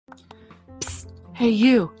Hey,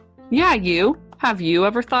 you. Yeah, you. Have you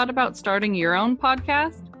ever thought about starting your own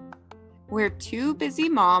podcast? We're two busy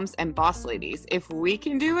moms and boss ladies. If we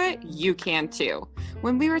can do it, you can too.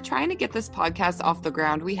 When we were trying to get this podcast off the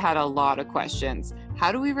ground, we had a lot of questions.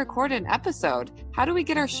 How do we record an episode? How do we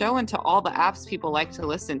get our show into all the apps people like to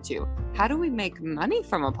listen to? How do we make money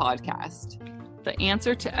from a podcast? The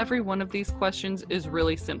answer to every one of these questions is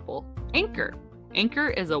really simple. Anchor. Anchor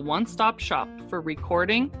is a one-stop shop for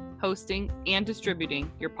recording, hosting, and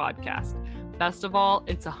distributing your podcast. Best of all,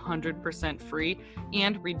 it's 100% free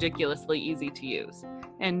and ridiculously easy to use.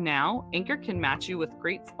 And now, Anchor can match you with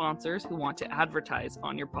great sponsors who want to advertise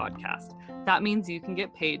on your podcast. That means you can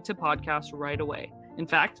get paid to podcast right away. In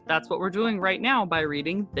fact, that's what we're doing right now by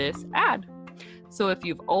reading this ad. So if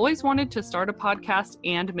you've always wanted to start a podcast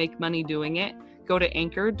and make money doing it, go to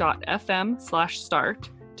anchor.fm/start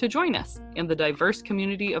to join us in the diverse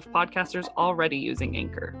community of podcasters already using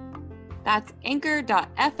Anchor. That's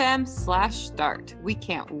anchor.fm/start. We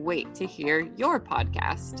can't wait to hear your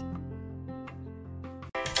podcast.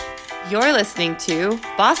 You're listening to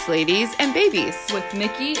Boss Ladies and Babies With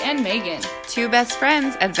Mickey and Megan, two best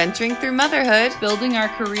friends adventuring through motherhood building our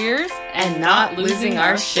careers and not losing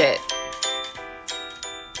our shit.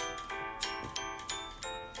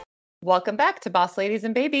 Welcome back to Boss Ladies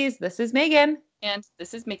and Babies. This is Megan. And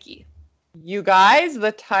this is Mickey. You guys,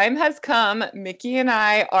 the time has come. Mickey and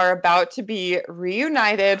I are about to be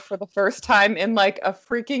reunited for the first time in like a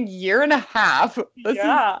freaking year and a half. This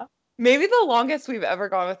is maybe the longest we've ever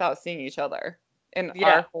gone without seeing each other in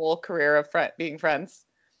our whole career of being friends.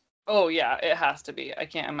 Oh yeah, it has to be. I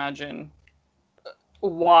can't imagine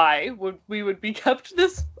why we would be kept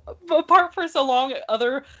this apart for so long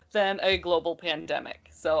other than a global pandemic.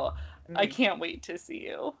 So I can't wait to see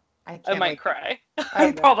you. I might cry.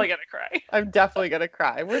 I'm probably going to cry. I'm definitely going to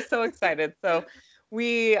cry. We're so excited. So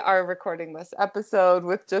we are recording this episode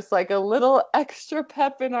with just like a little extra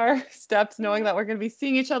pep in our steps, knowing that we're going to be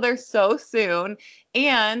seeing each other so soon.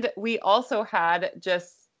 And we also had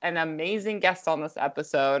just an amazing guest on this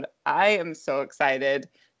episode. I am so excited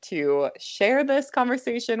to share this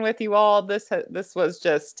conversation with you all. This was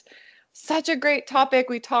just such a great topic.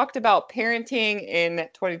 We talked about parenting in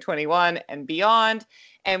 2021 and beyond.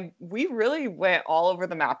 And we really went all over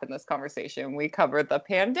the map in this conversation. We covered the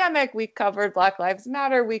pandemic. We covered Black Lives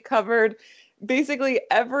Matter. We covered basically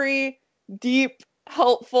every deep,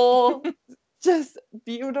 helpful, just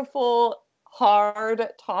beautiful, hard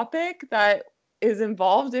topic that is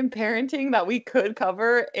involved in parenting that we could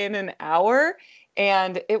cover in an hour.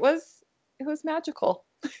 And it was magical.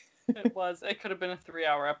 It was. It could have been a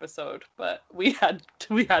 3-hour episode, but we had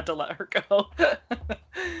to let her go.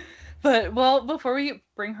 But, well, before we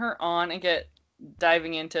bring her on and get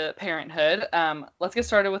diving into parenthood, let's get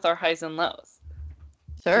started with our highs and lows.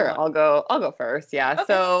 Sure, I'll go first. Yeah. Okay.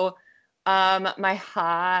 So, my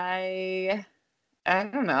high, I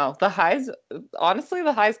don't know. The highs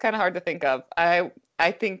kind of hard to think of. I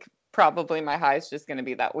think probably my high is just going to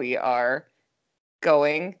be that we are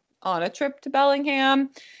going on a trip to Bellingham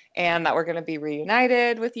and that we're going to be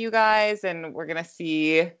reunited with you guys and we're going to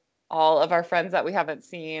see all of our friends that we haven't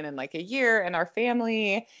seen in like a year and our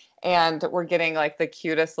family. And we're getting like the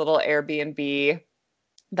cutest little Airbnb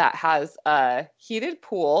that has a heated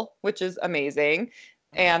pool, which is amazing.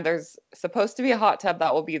 And there's supposed to be a hot tub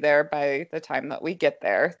that will be there by the time that we get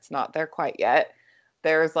there. It's not there quite yet.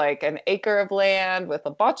 There's like an acre of land with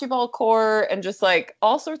a bocce ball court and just like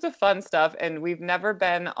all sorts of fun stuff. And we've never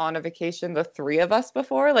been on a vacation, the three of us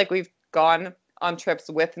before. Like we've gone on trips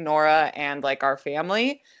with Nora and like our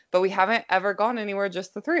family, but we haven't ever gone anywhere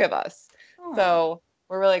just the three of us. Aww. So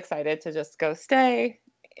we're really excited to just go stay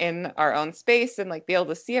in our own space and like be able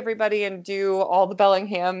to see everybody and do all the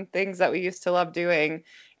Bellingham things that we used to love doing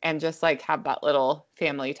and just like have that little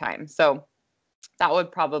family time. So that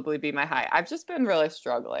would probably be my high. I've just been really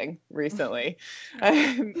struggling recently,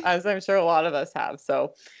 as I'm sure a lot of us have.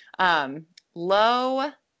 So low,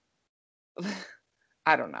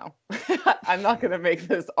 I don't know. I'm not going to make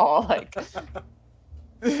this all like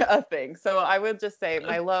a thing. So I would just say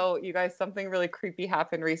my low, you guys, something really creepy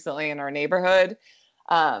happened recently in our neighborhood.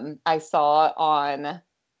 I saw on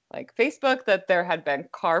like Facebook that there had been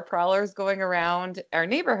car prowlers going around our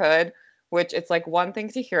neighborhood, which it's like one thing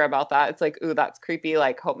to hear about that. It's like, ooh, that's creepy.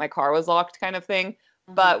 Like, hope my car was locked kind of thing.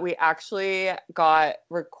 Mm-hmm. But we actually got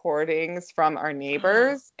recordings from our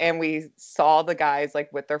neighbors and we saw the guys like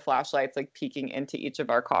with their flashlights, like peeking into each of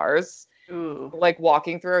our cars, like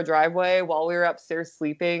walking through our driveway while we were upstairs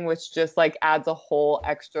sleeping, which just like adds a whole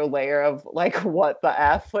extra layer of like, what the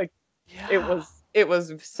F? Like, it was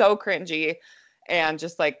so cringy and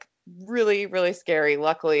just like really, really scary.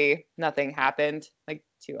 Luckily, nothing happened like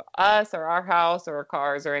to us or our house or our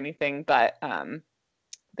cars or anything, but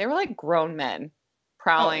they were like grown men Oh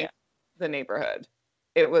prowling yeah. the neighborhood.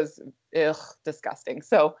 It was disgusting.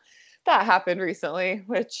 So that happened recently,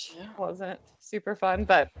 which Yeah. wasn't super fun.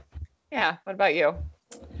 But yeah, what about you?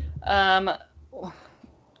 Um,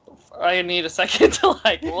 I need a second to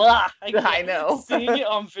like, blah, I I can't. know. Seeing it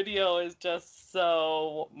on video is just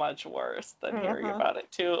so much worse than hearing Uh-huh. about it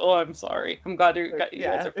too. Oh, I'm sorry. I'm glad you guys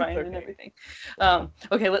Yeah, are it's fine and okay. everything.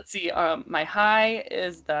 Okay, let's see. My high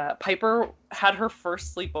is that Piper had her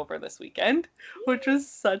first sleepover this weekend, which was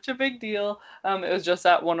such a big deal. It was just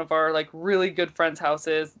at one of our like really good friends'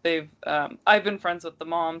 houses. I've been friends with the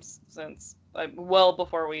moms since well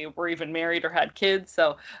before we were even married or had kids.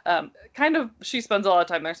 So kind of she spends a lot of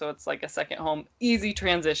time there, so it's like a second home, easy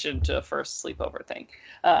transition to a first sleepover thing.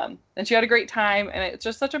 And she had a great time, and it's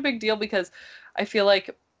just such a big deal because I feel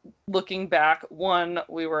like looking back, one,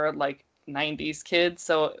 we were like 90s kids,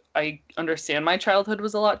 so I understand my childhood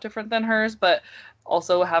was a lot different than hers, but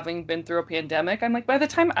also having been through a pandemic, I'm like, by the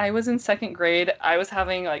time I was in second grade, I was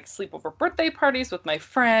having like sleepover birthday parties with my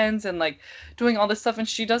friends and like doing all this stuff, and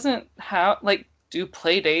she doesn't have like do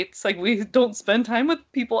play dates. Like we don't spend time with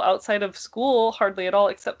people outside of school hardly at all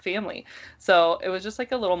except family. So it was just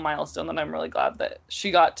like a little milestone that I'm really glad that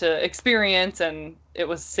she got to experience, and it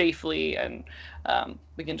was safely, and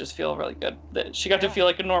we can just feel really good that she got to feel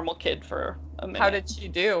like a normal kid for a How minute. did she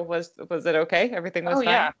do? Was it okay? Everything Oh was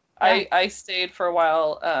yeah. fine? Yeah. I stayed for a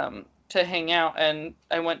while to hang out, and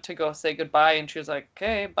I went to go say goodbye, and she was like,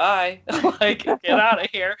 "Okay, bye." Like get out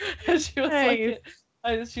of here. And she was Nice.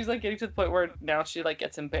 like she's like getting to the point where now she like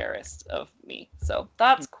gets embarrassed of me. So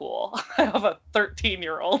that's cool. I have a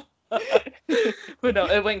 13-year-old. But no,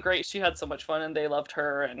 it went great. She had so much fun and they loved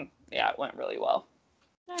her, and yeah, it went really well.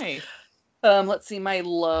 Nice. Let's see, my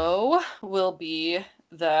low will be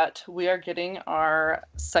that we are getting our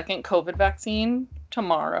second COVID vaccine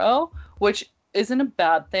tomorrow, which isn't a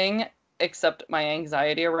bad thing, except my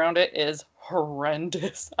anxiety around it is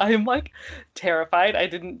horrendous. I'm like terrified. I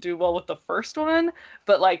didn't do well with the first one,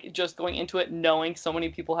 but like just going into it knowing so many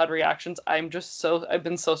people had reactions, I've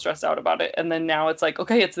been so stressed out about it. And then now it's like,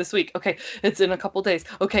 okay, it's this week. Okay, it's in a couple days.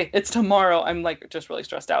 Okay, it's tomorrow. I'm like just really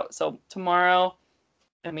stressed out. So tomorrow,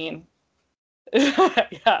 I mean,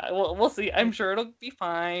 yeah, we'll see. I'm sure it'll be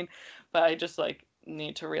fine, but I just like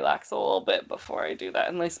need to relax a little bit before I do that.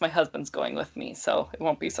 At least my husband's going with me, so it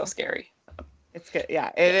won't be so scary. It's good.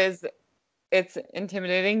 Yeah, it Yeah. is. It's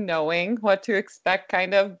intimidating knowing what to expect,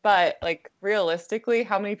 kind of, but like realistically,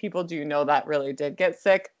 how many people do you know that really did get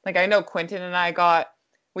sick? Like I know Quentin and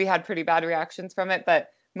we had pretty bad reactions from it,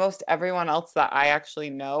 but most everyone else that I actually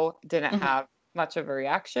know didn't Hmm. have much of a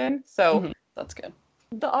reaction. So Hmm. That's good.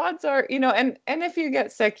 the odds are, and if you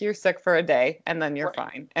get sick, you're sick for a day and then you're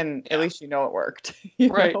Right. fine. And at Yeah. least you know it worked, you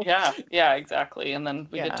Right. know? Yeah. Yeah. Exactly. And then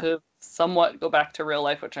we get Yeah. to somewhat go back to real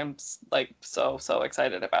life, which I'm like so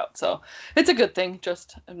excited about. So it's a good thing.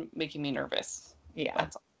 Just making me nervous. Yeah.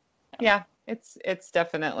 That's all. Yeah. It's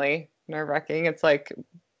definitely nerve-wracking. It's like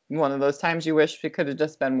one of those times you wish it could have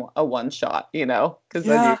just been a one shot, because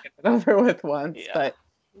then you Yeah. get it over with once. Yeah. But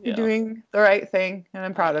you're Yeah. doing the right thing, and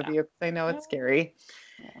I'm Oh proud of yeah. you because I know Yeah. it's scary.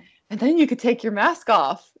 Yeah. And then you could take your mask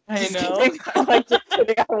off. I Just know. kidding. I'm like, just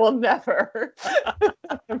kidding. I will never.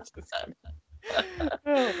 I'm just kidding.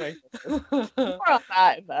 Oh my goodness. More on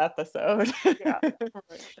that in the episode. Yeah.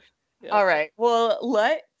 Right. All Yep. right. Well,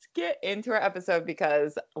 let's get into our episode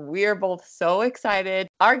because we're both so excited.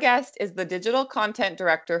 Our guest is the digital content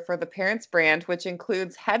director for the Parents brand, which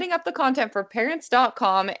includes heading up the content for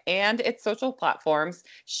parents.com and its social platforms.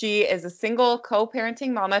 She is a single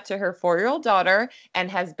co-parenting mama to her 4-year-old daughter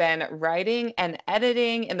and has been writing and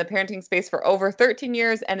editing in the parenting space for over 13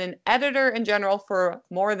 years and an editor in general for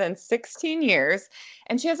more than 16 years.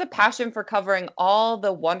 And she has a passion for covering all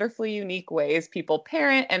the wonderfully unique ways people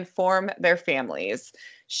parent and form their families.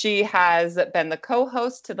 She has been the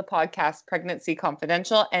co-host to the podcast Pregnancy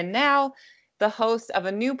Confidential and now the host of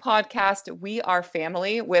a new podcast, We Are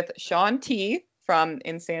Family, with Sean T from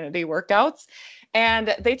Insanity Workouts.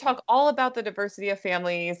 And they talk all about the diversity of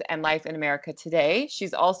families and life in America today.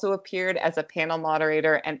 She's also appeared as a panel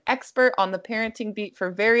moderator and expert on the parenting beat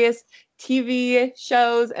for various TV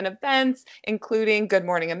shows and events, including Good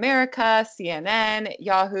Morning America, CNN,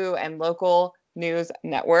 Yahoo, and local news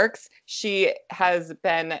networks. She has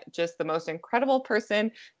been just the most incredible person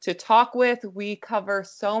to talk with. We cover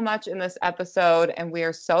so much in this episode, and we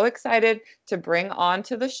are so excited to bring on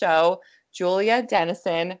to the show Julia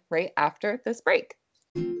Dennison right after this break.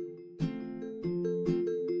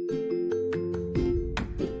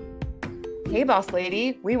 Hey, Boss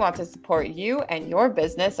Lady, we want to support you and your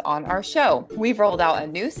business on our show. We've rolled out a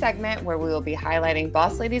new segment where we will be highlighting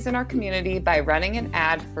boss ladies in our community by running an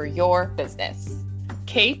ad for your business.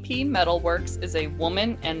 KP Metalworks is a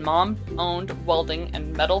woman and mom-owned welding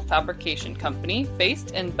and metal fabrication company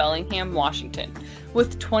based in Bellingham, Washington.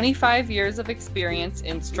 With 25 years of experience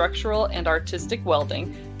in structural and artistic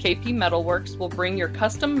welding, KP Metalworks will bring your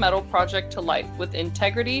custom metal project to life with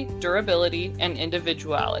integrity, durability, and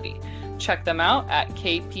individuality. Check them out at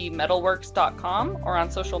kpmetalworks.com or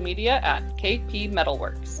on social media at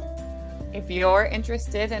kpmetalworks. If you're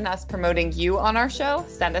interested in us promoting you on our show,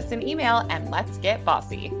 send us an email and let's get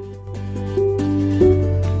bossy.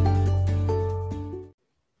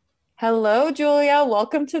 Hello, Julia.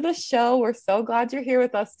 Welcome to the show. We're so glad you're here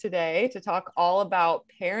with us today to talk all about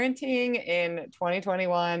parenting in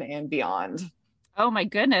 2021 and beyond. Oh my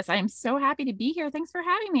goodness. I'm so happy to be here. Thanks for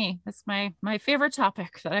having me. That's my favorite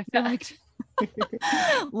topic that I feel like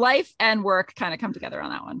life and work kind of come together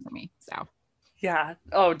on that one for me. So yeah.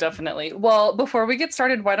 Oh, definitely. Well, before we get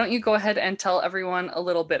started, why don't you go ahead and tell everyone a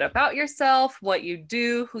little bit about yourself, what you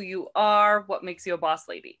do, who you are, what makes you a boss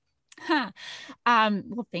lady?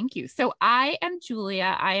 Well, thank you. So I am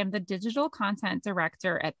Julia. I am the digital content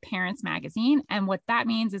director at Parents Magazine. And what that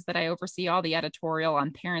means is that I oversee all the editorial on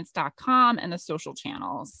parents.com and the social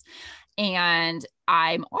channels. And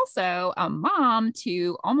I'm also a mom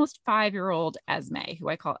to almost 5-year-old Esme, who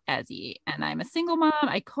I call Ezzy. And I'm a single mom.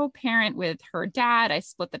 I co-parent with her dad. I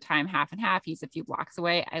split the time half and half. He's a few blocks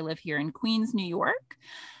away. I live here in Queens, New York.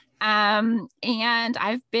 And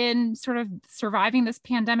I've been sort of surviving this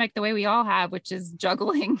pandemic the way we all have, which is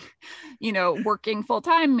juggling, working full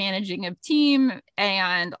time, managing a team,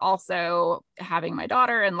 and also having my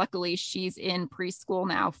daughter. And luckily she's in preschool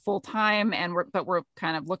now full time. And we're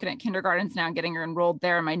kind of looking at kindergartens now and getting her enrolled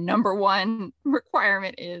there. My number one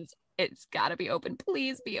requirement is it's got to be open.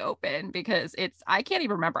 Please be open, because I can't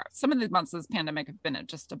even remember. Some of the months of this pandemic have been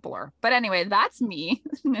just a blur. But anyway, that's me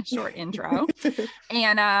in a short intro.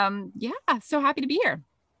 And so happy to be here.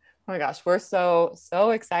 Oh my gosh, we're so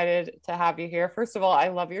excited to have you here. First of all, I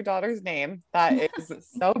love your daughter's name. That is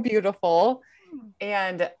so beautiful.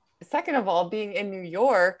 And second of all, being in New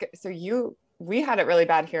York, we had it really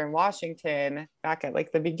bad here in Washington back at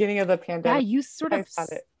like the beginning of the pandemic. Yeah, you sort of had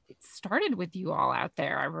it. Started with you all out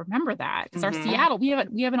there. I remember that because our Seattle, we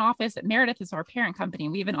have an office at Meredith is our parent company.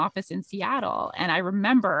 We have an office in Seattle. And I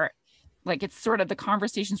remember like it's sort of the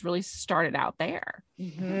conversations really started out there.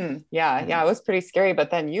 Mm-hmm. Yeah. It was pretty scary.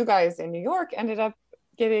 But then you guys in New York ended up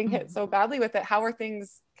getting hit so badly with it. How are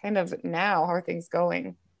things kind of now? How are things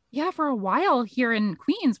going? Yeah, for a while here in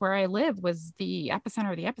Queens, where I live, was the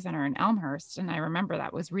epicenter in Elmhurst. And I remember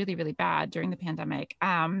that was really, really bad during the pandemic.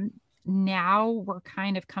 Now we're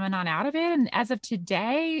kind of coming on out of it. And as of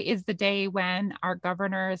today is the day when our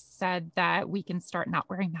governor said that we can start not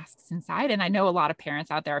wearing masks inside. And I know a lot of parents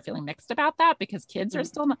out there are feeling mixed about that because kids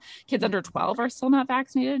under 12 are still not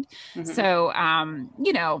vaccinated. Mm-hmm. So,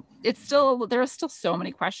 there are still so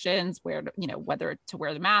many questions whether to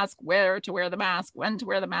wear the mask, where to wear the mask, when to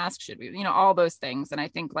wear the mask, should we, all those things. And I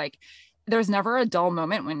think there's never a dull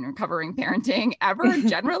moment when you're covering parenting ever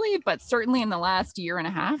generally, but certainly in the last year and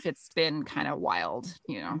a half, it's been kind of wild,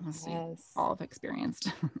 as we all have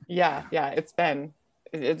experienced. Yeah.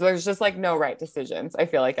 There's just like no right decisions, I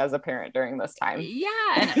feel like, as a parent during this time. Yeah.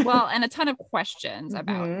 And a ton of questions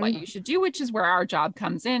about what you should do, which is where our job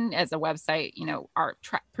comes in as a website.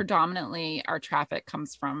 Predominantly our traffic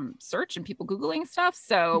comes from search and people Googling stuff.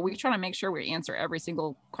 So we try to make sure we answer every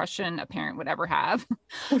single question a parent would ever have.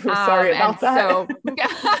 Sorry about that. So,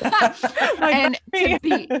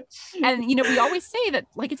 we always say that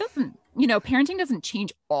it doesn't, parenting doesn't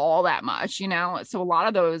change all that much, so a lot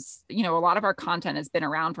of those, a lot of our content has been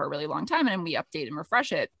around for a really long time and we update and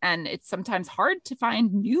refresh it. And it's sometimes hard to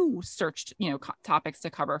find new searched, topics to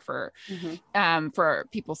cover for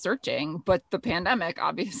people searching, but the pandemic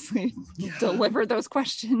obviously delivered those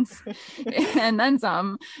questions and then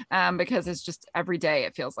some, because it's just every day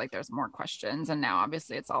it feels like there's more questions. And now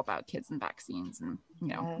obviously it's all about kids and vaccines and,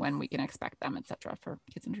 when we can expect them, et cetera, for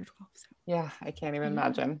kids under 12. So. Yeah, I can't even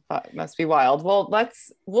imagine. That must be wild. Well,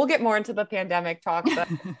 we'll get more into the pandemic talk, but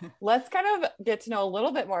let's kind of get to know a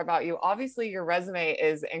little bit more about you. Obviously, your resume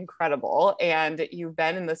is incredible and you've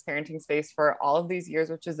been in this parenting space for all of these years,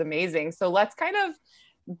 which is amazing. So let's kind of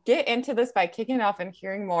get into this by kicking off and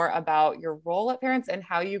hearing more about your role at Parents and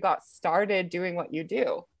how you got started doing what you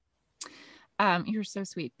do. You're so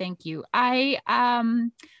sweet. Thank you.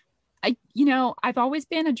 I've always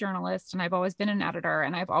been a journalist and I've always been an editor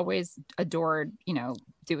and I've always adored,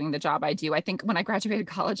 doing the job I do. I think when I graduated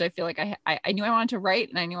college, I feel like I knew I wanted to write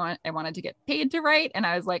and I knew I wanted to get paid to write. And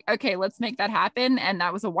I was like, okay, let's make that happen. And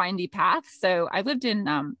that was a windy path. So I lived in,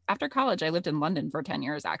 after college, I lived in London for 10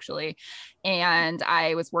 years actually. And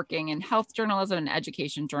I was working in health journalism and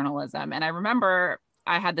education journalism. And I remember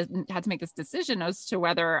I had to make this decision as to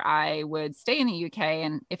whether I would stay in the UK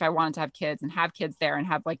and if I wanted to have kids and have kids there and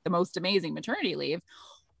have like the most amazing maternity leave,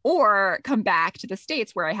 or come back to the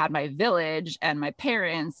States where I had my village and my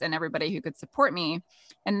parents and everybody who could support me.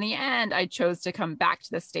 And in the end, I chose to come back to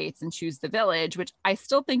the States and choose the village, which I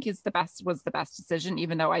still think was the best decision,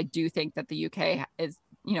 even though I do think that the UK is,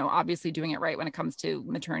 obviously doing it right when it comes to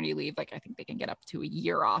maternity leave. Like I think they can get up to a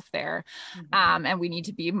year off there. And we need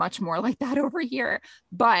to be much more like that over here.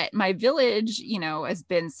 But my village, has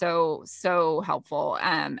been so helpful,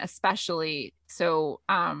 especially so,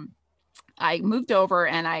 I moved over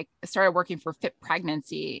and I started working for Fit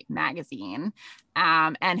Pregnancy magazine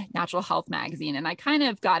and Natural Health magazine. And I kind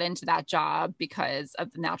of got into that job because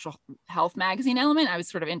of the Natural Health magazine element. I was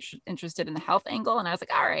sort of interested in the health angle. And I was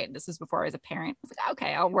like, all right, this was before I was a parent. I was like,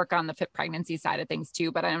 okay, I'll work on the Fit Pregnancy side of things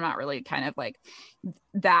too, but I'm not really kind of like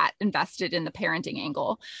that invested in the parenting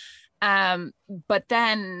angle. But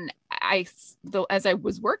then as I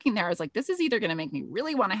was working there, I was like, this is either going to make me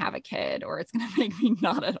really want to have a kid or it's going to make me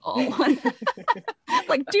not at all.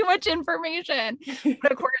 Like too much information.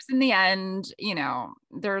 But of course, in the end,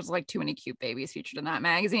 there's like too many cute babies featured in that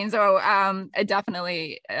magazine. So, I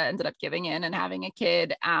definitely ended up giving in and having a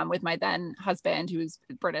kid, with my then husband, who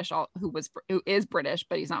is British,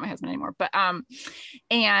 but he's not my husband anymore. But,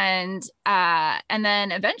 and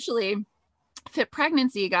then eventually Fit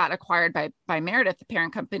Pregnancy got acquired by Meredith, the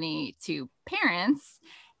parent company to Parents,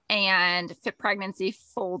 and Fit Pregnancy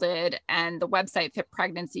folded, and the website Fit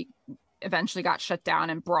Pregnancy eventually got shut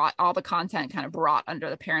down and brought all the content kind of brought under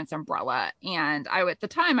the Parents umbrella. And at the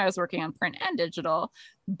time I was working on print and digital,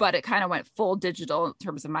 but it kind of went full digital in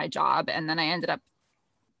terms of my job. And then I ended up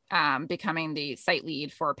becoming the site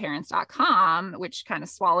lead for parents.com, which kind of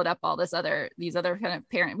swallowed up all these other kind of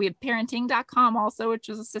we had parenting.com also, which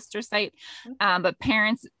was a sister site. But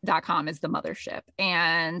parents.com is the mothership.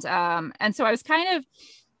 And so I was kind of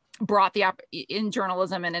brought in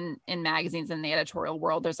journalism and in magazines and the editorial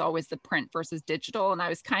world, there's always the print versus digital. And I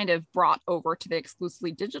was kind of brought over to the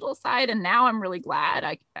exclusively digital side. And now I'm really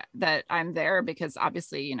glad that I'm there, because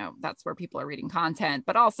obviously, that's where people are reading content,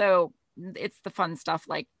 but also it's the fun stuff.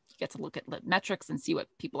 Like you get to look at metrics and see what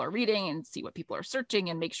people are reading and see what people are searching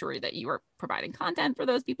and make sure that you are providing content for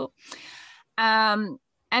those people. And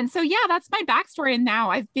so, yeah, that's my backstory. And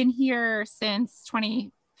now I've been here since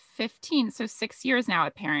 2015. So 6 years now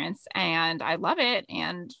at Parents, and I love it.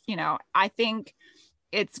 And, I think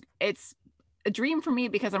it's a dream for me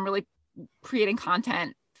because I'm really creating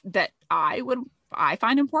content that I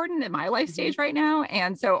find important in my life stage right now.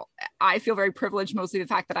 And so I feel very privileged, mostly the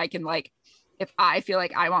fact that I can, like, if I feel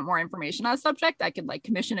like I want more information on a subject, I can like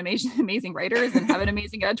commission amazing writers and have an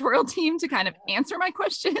amazing editorial team to kind of answer my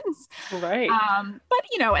questions. Right.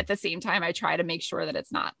 But, at the same time, I try to make sure that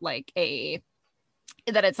it's not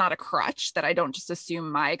that it's not a crutch, that I don't just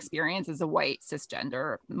assume my experience as a white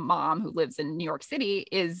cisgender mom who lives in New York City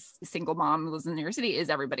is a single mom who lives in New York City is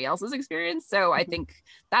everybody else's experience. So I think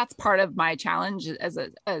that's part of my challenge as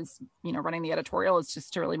running the editorial, is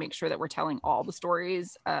just to really make sure that we're telling all the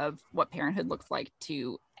stories of what parenthood looks like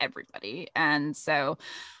to everybody. And so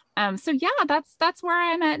yeah, that's where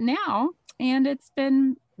I'm at now. And it's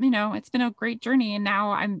been a great journey. And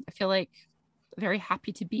now I feel like very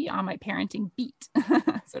happy to be on my parenting beat,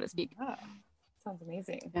 so to speak. Yeah. Sounds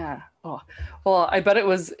amazing. Yeah. Oh, well, I bet it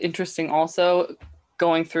was interesting also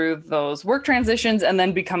going through those work transitions and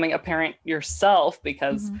then becoming a parent yourself,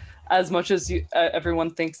 because as much as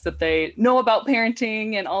everyone thinks that they know about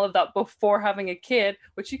parenting and all of that before having a kid,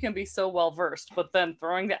 which you can be so well versed, but then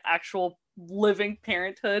throwing the actual living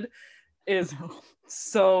parenthood is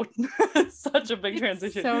so such a big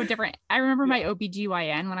transition. So different. I remember my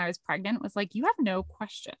OBGYN when I was pregnant was like, you have no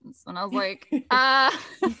questions. And I was like,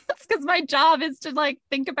 that's because my job is to like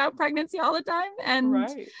think about pregnancy all the time. And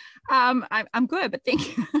right. I'm good, but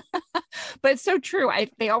thank you. But it's so true.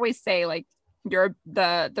 They always say like you're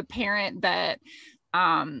the parent that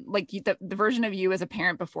like the version of you as a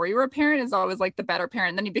parent before you were a parent is always like the better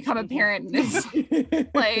parent. Then you become a parent and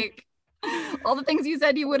it's like all the things you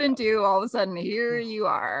said you wouldn't do, all of a sudden here you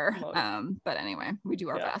are. But anyway, we do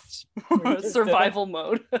our best. Survival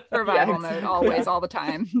mode. Mode, always, all the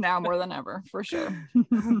time, now more than ever, for sure.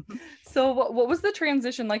 So what was the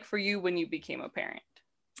transition like for you when you became a parent?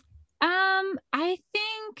 I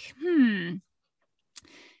think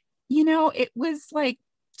it was like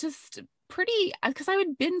just pretty, because I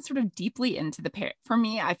had been sort of deeply into for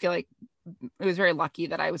me, I feel like it was very lucky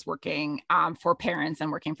that I was working for parents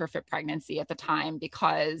and working for Fit Pregnancy at the time,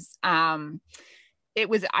 because I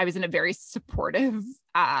was in a very supportive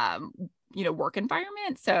work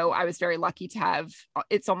environment. So I was very lucky to have,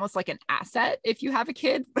 it's almost like an asset if you have a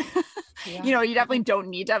kid. Yeah. You definitely don't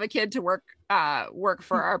need to have a kid to work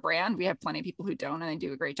for our brand. We have plenty of people who don't, and they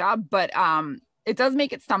do a great job, but it does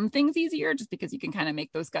make it some things easier, just because you can kind of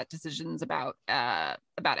make those gut decisions about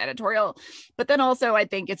editorial. But then also I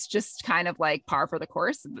think it's just kind of like par for the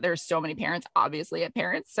course. There's so many parents obviously at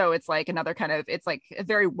Parents. So it's like another kind of, it's like a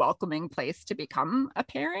very welcoming place to become a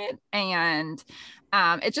parent. And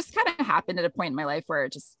it just kind of happened at a point in my life where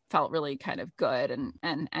it just felt really kind of good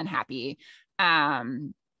and happy.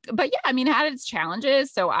 But yeah, I mean, it had its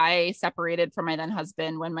challenges. So I separated from my then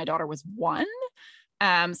husband when my daughter was 1.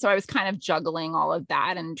 So I was kind of juggling all of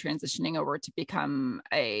that and transitioning over to become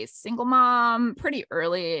a single mom pretty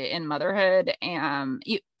early in motherhood.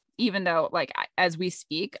 Even though, like, as we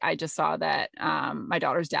speak, I just saw that my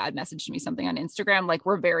daughter's dad messaged me something on Instagram. Like,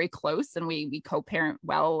 we're very close and we co-parent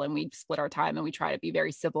well, and we split our time and we try to be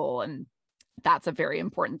very civil, and that's a very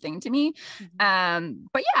important thing to me.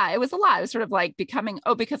 But yeah, it was a lot. It was sort of like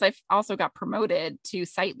because I also got promoted to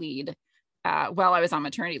site lead while I was on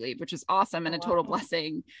maternity leave, which is awesome and a total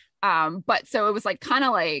blessing. But so it was like kind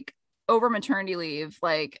of like over maternity leave,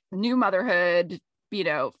 like new motherhood,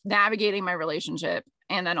 navigating my relationship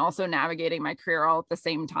and then also navigating my career all at the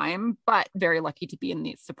same time, but very lucky to be in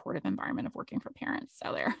the supportive environment of working for Parents.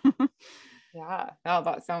 So there. Yeah. No,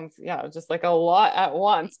 that sounds, just like a lot at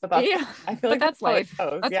once, but that's, I feel like that's life.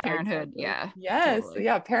 That's yeah, parenthood. Exactly. Yeah. Yes. Totally.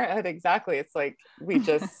 Yeah. Parenthood. Exactly. It's like, we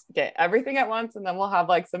just get everything at once, and then we'll have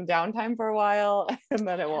like some downtime for a while, and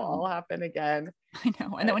then it will all happen again. I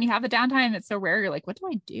know. And then when you have the downtime, it's so rare. You're like, what do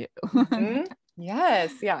I do?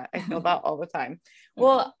 Yes. Yeah. I feel that all the time.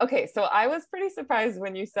 Well, okay. So I was pretty surprised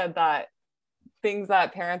when you said that things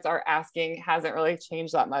that parents are asking hasn't really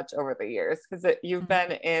changed that much over the years, because you've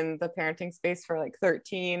been in the parenting space for like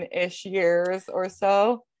 13-ish years or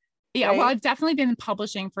so. Yeah, right? well, I've definitely been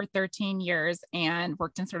publishing for 13 years and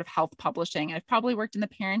worked in sort of health publishing. I've probably worked in the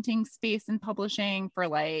parenting space in publishing for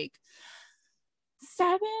like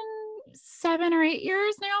 7 or 8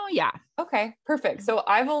 years now. Yeah. Okay, perfect. So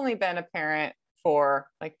I've only been a parent for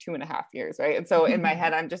like 2.5 years, right? And so in my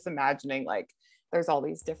head, I'm just imagining like there's all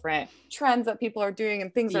these different trends that people are doing,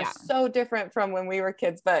 and things are so different from when we were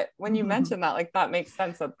kids. But when you mentioned that, like, that makes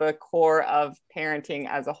sense, that the core of parenting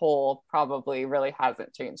as a whole probably really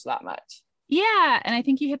hasn't changed that much. Yeah. And I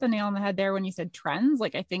think you hit the nail on the head there when you said trends.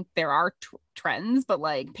 Like, I think there are trends, but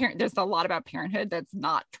like there's a lot about parenthood that's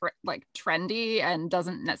not like trendy and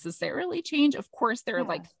doesn't necessarily change. Of course, there are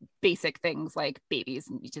like basic things like babies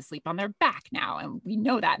need to sleep on their back now. And we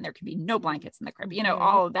know that, and there can be no blankets in the crib,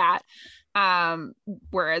 all of that.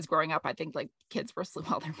 Whereas growing up, I think like kids were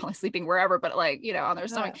they're probably sleeping wherever, but like, on their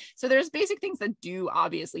stomach. So there's basic things that do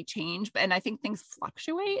obviously change, and I think things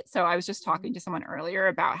fluctuate. So I was just talking to someone earlier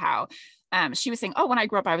about how she was saying, oh, when I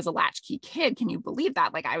grew up, I was a latchkey kid. Can you believe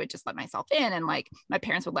that? Like, I would just let myself in, and like my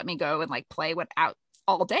parents would let me go and like play out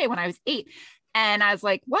all day when I was 8. And I was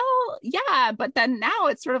like, well, yeah, but then now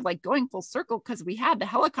it's sort of like going full circle, because we had the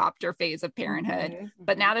helicopter phase of parenthood,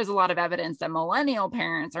 but now there's a lot of evidence that millennial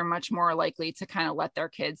parents are much more likely to kind of let their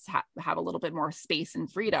kids have a little bit more space and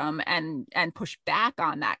freedom, and push back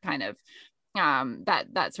on that kind of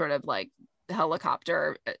that sort of like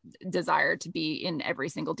helicopter desire to be in every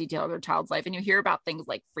single detail of their child's life. And you hear about things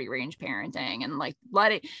like free range parenting, and like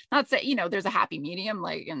not say, there's a happy medium,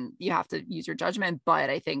 like, and you have to use your judgment, but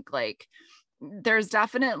I think like there's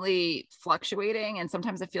definitely fluctuating, and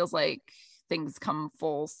sometimes it feels like things come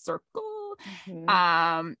full circle.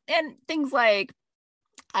 And things like,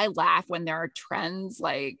 I laugh when there are trends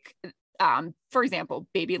like for example,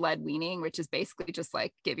 baby-led weaning, which is basically just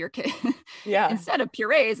like give your kid instead of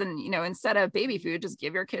purees and instead of baby food, just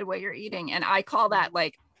give your kid what you're eating. And I call that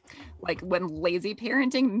like when lazy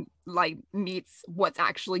parenting like meets what's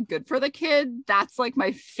actually good for the kid. That's like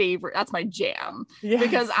my favorite. That's my jam.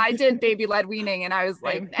 Because I did baby-led weaning, and I was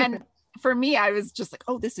like, and for me, I was just like,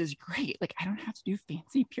 oh, this is great. Like, I don't have to do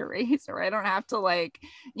fancy purees, or I don't have to like,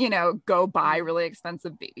 go buy really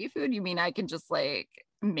expensive baby food. You mean I can just like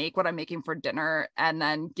make what I'm making for dinner and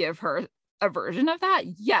then give her a version of that?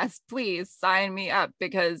 Yes, please sign me up,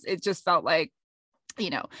 because it just felt like,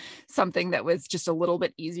 something that was just a little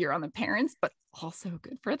bit easier on the parents, but also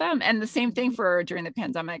good for them. And the same thing for during the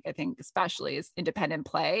pandemic, I think, especially, is independent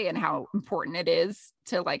play and how important it is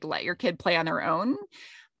to like let your kid play on their own.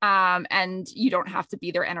 And you don't have to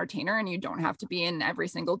be their entertainer, and you don't have to be in every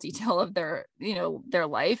single detail of their, their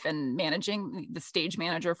life and managing the stage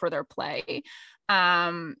manager for their play.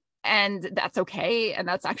 And that's okay. And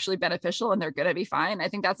that's actually beneficial, and they're going to be fine. I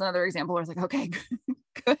think that's another example where it's like, okay,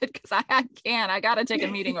 good. Cause I got to take a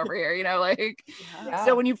meeting over here,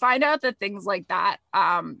 So when you find out that things like that,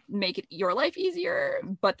 make it your life easier,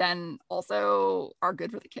 but then also are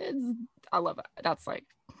good for the kids. I love it. That's like,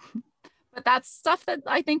 but that's stuff that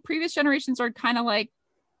I think previous generations are kind of like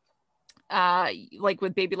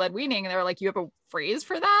with baby-led weaning, and they were like, you have a phrase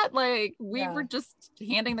for that? Like we were just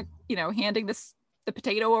handing the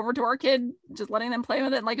potato over to our kid, just letting them play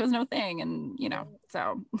with it like it was no thing. And,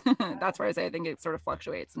 so that's where I say I think it sort of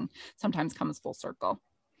fluctuates and sometimes comes full circle.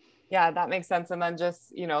 Yeah, that makes sense. And then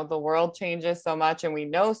just, the world changes so much, and we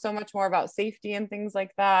know so much more about safety and things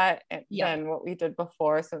like that than what we did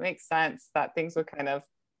before. So it makes sense that things would kind of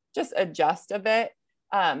just adjust a bit.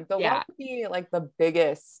 But what would be like the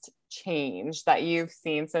biggest change that you've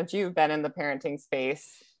seen since you've been in the parenting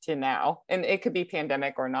space to now? And it could be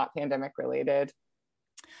pandemic or not pandemic related.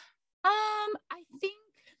 I think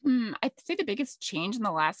I'd say the biggest change in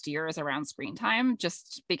the last year is around screen time,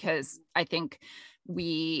 just because I think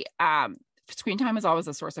screen time is always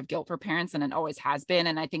a source of guilt for parents, and it always has been.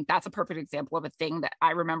 And I think that's a perfect example of a thing that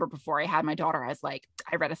I remember before I had my daughter. I was like,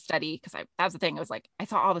 I read a study, because that was the thing. I was like, I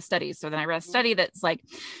saw all the studies. So then I read a study that's like,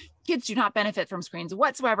 kids do not benefit from screens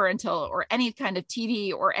whatsoever or any kind of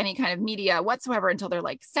TV or any kind of media whatsoever until they're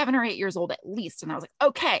like 7 or 8 years old at least. And I was like,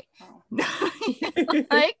 okay.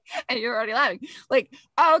 And you're already laughing. Like,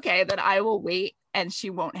 oh, okay, then I will wait, and she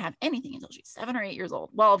won't have anything until she's 7 or 8 years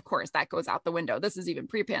old. Well, of course, that goes out the window. This is even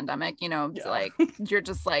pre-pandemic, It's like, you're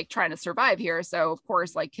just like trying to survive here. So of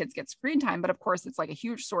course, like kids get screen time, but of course it's like a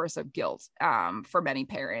huge source of guilt for many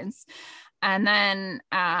parents. And then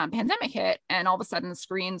pandemic hit, and all of a sudden the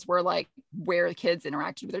screens were like where the kids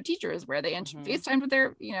interacted with their teachers, where they FaceTimed with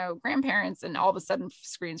their, grandparents. And all of a sudden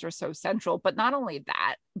screens were so central. But not only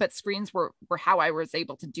that, but screens were how I was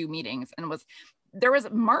able to do meetings. And there was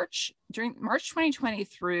during March 2020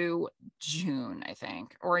 through June, I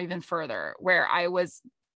think, or even further, where I was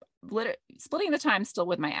splitting the time still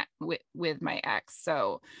with my ex.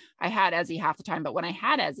 So I had Ezzy half the time, but when I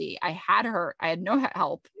had Ezzy, I had no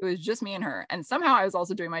help. It was just me and her. And somehow I was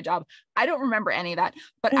also doing my job. I don't remember any of that,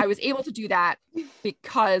 but I was able to do that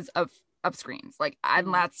because of screens. Like,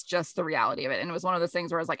 and that's just the reality of it. And it was one of those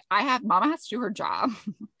things where I was like, mama has to do her job.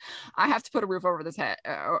 I have to put a roof over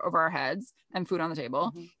over our heads and food on the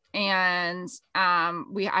table. And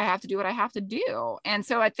I have to do what I have to do. And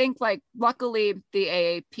so I think, like, luckily the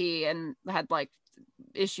AAP had like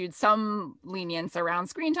issued some lenience around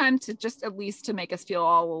screen time to just at least to make us feel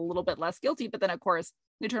all a little bit less guilty. But then of course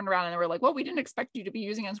they turned around and they were like, well, we didn't expect you to be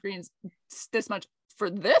using on screens this much for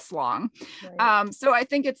this long. Right. So I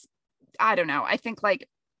think I don't know. I think, like,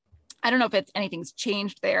 I don't know if anything's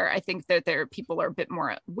changed there. I think that people are a bit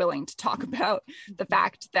more willing to talk about the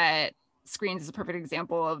fact that screens is a perfect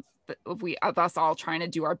example of us all trying to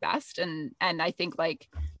do our best. And I think, like,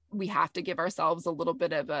 we have to give ourselves a little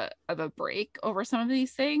bit of a break over some of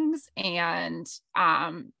these things. And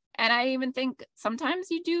I even think sometimes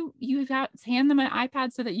you have to hand them an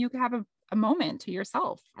iPad so that you have a moment to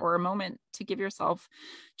yourself, or a moment to give yourself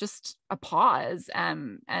just a pause,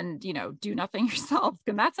 and do nothing yourself.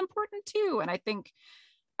 And that's important too. And I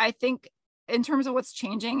think in terms of what's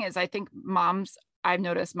changing is, I think I've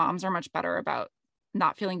noticed moms are much better about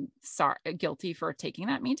not feeling guilty for taking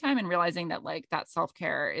that me time, and realizing that, like, that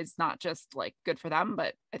self-care is not just like good for them,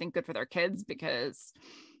 but I think good for their kids, because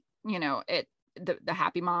the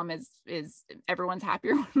happy mom is everyone's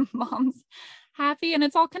happier when mom's happy, and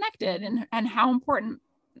it's all connected, and how important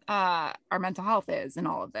our mental health is in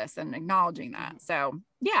all of this, and acknowledging that. So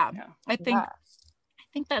I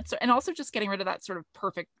think that's, and also just getting rid of that sort of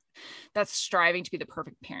that's striving to be the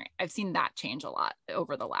perfect parent. I've seen that change a lot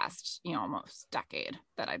over the last, almost decade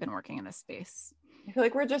that I've been working in this space. I feel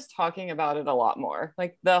like we're just talking about it a lot more.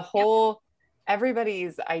 Like, the whole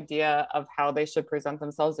everybody's idea of how they should present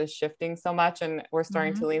themselves is shifting so much, and we're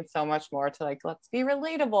starting to lean so much more to, like, let's be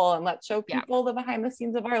relatable and let's show people the behind the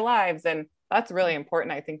scenes of our lives. And that's really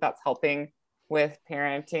important. I think that's helping with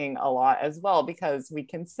parenting a lot as well, because we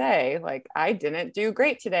can say, like, I didn't do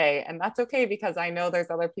great today, and that's okay, because I know there's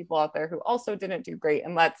other people out there who also didn't do great,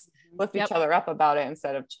 and let's lift each other up about it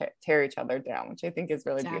instead of tear each other down, which I think is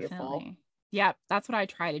really beautiful. Yeah, that's what I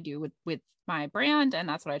try to do with my brand, and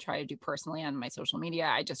that's what I try to do personally on my social media.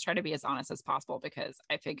 I just try to be as honest as possible, because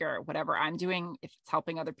I figure whatever I'm doing, if it's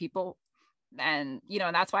helping other people, and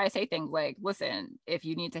that's why I say things like, listen, if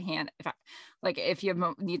you need to hand, if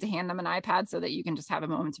you need to hand them an iPad so that you can just have a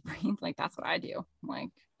moment to breathe, like, that's what I do. Like,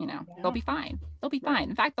 they'll be fine. They'll be fine.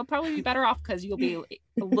 In fact, they'll probably be better off because you'll be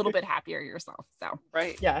a little bit happier yourself. So,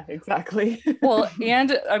 right. Yeah, exactly. Well,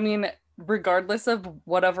 and I mean, regardless of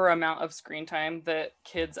whatever amount of screen time that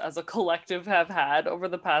kids as a collective have had over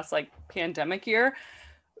the past like pandemic year,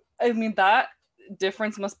 I mean, that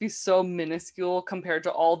difference must be so minuscule compared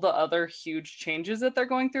to all the other huge changes that they're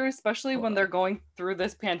going through, especially when they're going through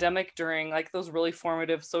this pandemic during like those really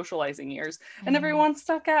formative socializing years and everyone's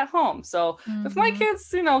stuck at home. So if my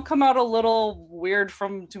kids, come out a little weird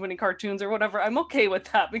from too many cartoons or whatever, I'm okay with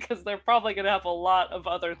that because they're probably going to have a lot of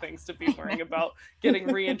other things to be worrying about getting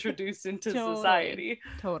reintroduced into society.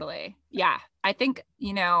 Totally. Yeah. I think,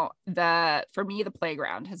 for me, the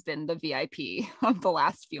playground has been the VIP of the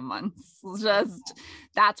last few months.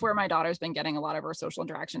 That's where my daughter's been getting a lot of her social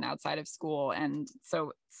interaction outside of school, and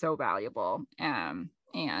so valuable.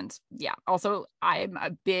 And yeah, also I'm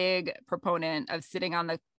a big proponent of sitting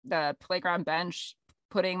on the playground bench,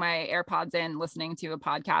 putting my AirPods in, listening to a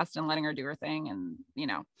podcast and letting her do her thing, and,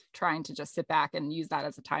 trying to just sit back and use that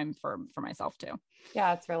as a time for myself too.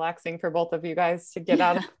 Yeah, it's relaxing for both of you guys to get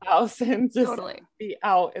out of the house and just be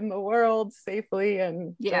out in the world safely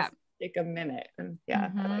and just take a minute. And I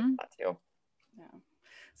like that too. Yeah.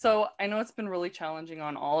 So I know it's been really challenging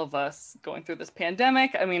on all of us going through this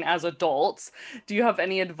pandemic. I mean, as adults, do you have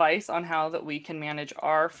any advice on how that we can manage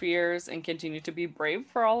our fears and continue to be brave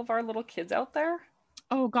for all of our little kids out there?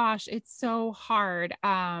 Oh gosh, it's so hard.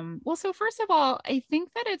 Well, so first of all, I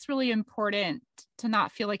think that it's really important to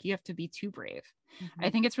not feel like you have to be too brave. I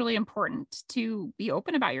think it's really important to be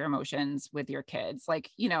open about your emotions with your kids.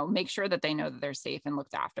 Like, make sure that they know that they're safe and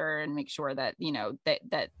looked after, and make sure that,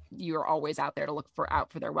 that you're always out there to look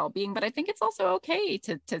out for their well-being. But I think it's also okay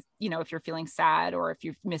to, if you're feeling sad, or if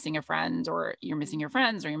you're missing a friend, or you're missing your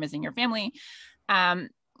friends, or you're missing your family,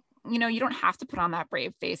 you don't have to put on that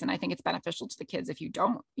brave face. And I think it's beneficial to the kids if you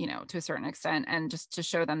don't, to a certain extent, and just to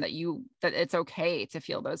show them that it's okay to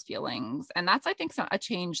feel those feelings. And that's, I think, a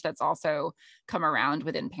change that's also come around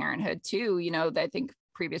within parenthood too. That I think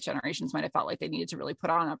previous generations might have felt like they needed to really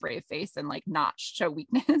put on a brave face and like not show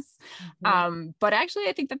weakness. But actually,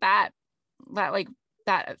 I think that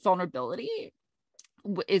vulnerability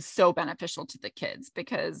is so beneficial to the kids,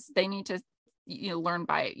 because they need to learn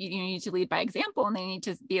you need to lead by example, and they need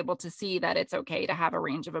to be able to see that it's okay to have a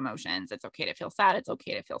range of emotions. It's okay to feel sad. It's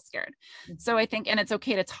okay to feel scared. So I think, and it's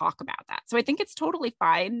okay to talk about that. So I think it's totally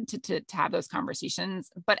fine to have those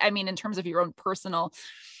conversations. But I mean, in terms of your own personal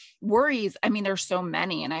worries, I mean, there's so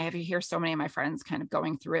many, and I have to hear so many of my friends kind of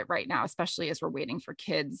going through it right now, especially as we're waiting for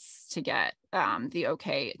kids to get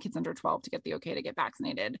kids under 12 to get the okay to get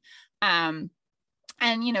vaccinated. And,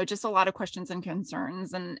 just a lot of questions and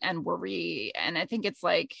concerns and worry. And I think it's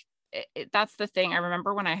like, that's the thing. I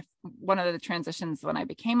remember one of the transitions when I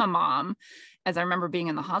became a mom, as I remember being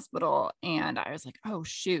in the hospital, and I was like, oh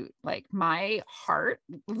shoot, like my heart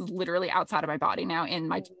was literally outside of my body now in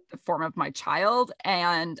the form of my child.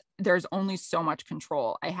 And there's only so much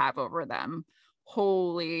control I have over them.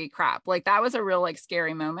 Holy crap. Like that was a real like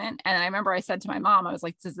scary moment. And I remember I said to my mom, I was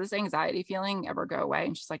like, does this anxiety feeling ever go away?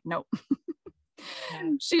 And she's like, nope.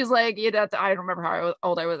 She's like, I don't remember how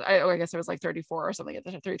old I was. I guess I was like 34 or something,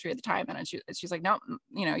 33 at the time. And she's like, no,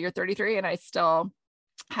 you're 33 and I still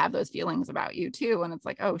have those feelings about you too. And it's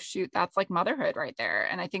like, oh shoot, that's like motherhood right there.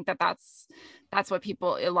 And I think that's what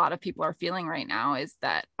a lot of people are feeling right now, is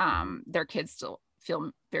that their kids still feel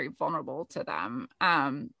very vulnerable to them.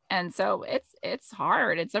 And so it's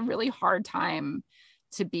hard. It's a really hard time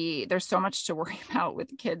there's so much to worry about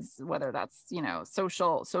with kids, whether that's,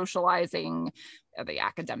 socializing, the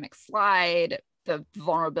academic slide, the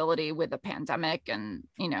vulnerability with the pandemic, and,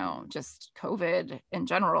 just COVID in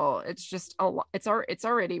general. It's just a lot. It's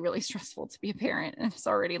already really stressful to be a parent. And it's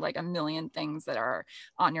already like a million things that are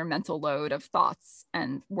on your mental load of thoughts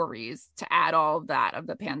and worries. To add all of that of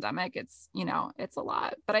the pandemic, it's a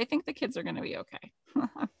lot, but I think the kids are going to be okay.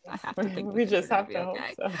 I have to think we just have to hope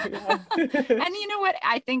so. Yeah. And you know what?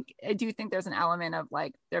 I do think there's an element of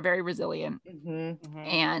like, they're very resilient.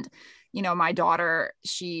 And, my daughter,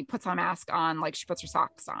 she puts a mask on, like she puts her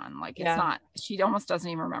socks on, like it's not, she almost doesn't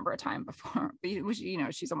even remember a time before,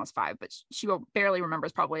 she's almost 5, but she barely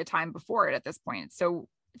remembers probably a time before it at this point. It's so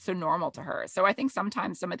normal to her. So I think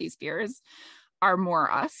sometimes some of these fears are more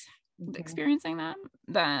us experiencing them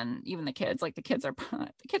than even the kids. Like the kids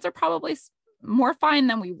are probably more fine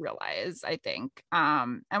than we realize, I think.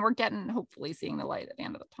 And we're hopefully seeing the light at the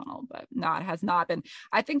end of the tunnel, but it has not been.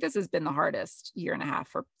 I think this has been the hardest year and a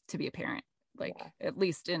half to be a parent like at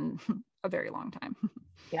least in a very long time.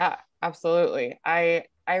 Yeah, absolutely. I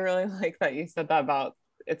really like that you said that about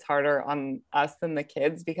it's harder on us than the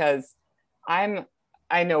kids, because I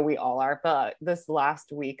know we all are, but this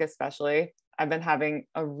last week especially, I've been having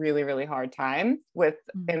a really, really hard time with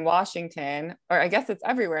in Washington, or I guess it's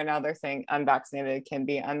everywhere now, they're saying unvaccinated can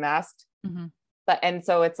be unmasked. But and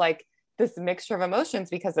so it's like this mixture of emotions,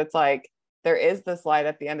 because it's like there is this light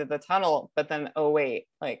at the end of the tunnel, but then oh wait,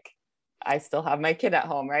 like I still have my kid at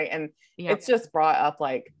home, right? And it's just brought up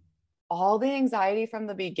like all the anxiety from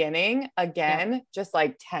the beginning again, just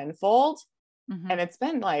like tenfold. And it's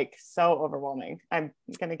been like so overwhelming. I'm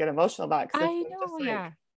gonna get emotional about it because it's been just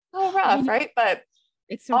like so rough, right? But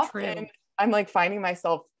it's so often true. I'm like finding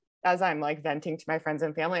myself as I'm like venting to my friends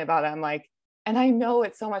and family about it, I'm like, and I know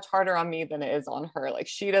it's so much harder on me than it is on her. Like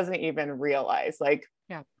she doesn't even realize, like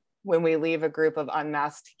when we leave a group of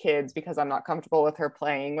unmasked kids because I'm not comfortable with her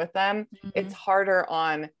playing with them, it's harder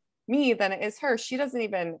on me than it is her. She doesn't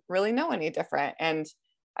even really know any different. And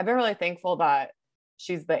I've been really thankful that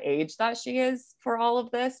she's the age that she is for all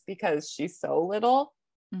of this, because she's so little.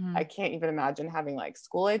 I can't even imagine having like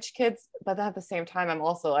school age kids. But at the same time, I'm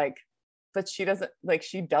also like, but she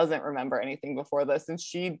doesn't remember anything before this. And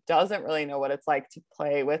she doesn't really know what it's like to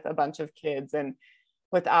play with a bunch of kids and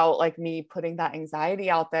without like me putting that anxiety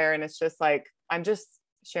out there. And it's just like, I'm just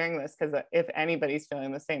sharing this because if anybody's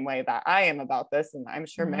feeling the same way that I am about this, and I'm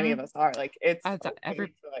sure many of us are, like it's okay to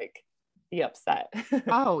like be upset.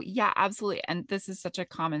 Oh yeah, absolutely. And this is such a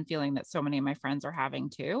common feeling that so many of my friends are having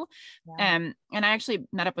too. And I actually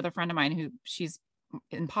met up with a friend of mine who she's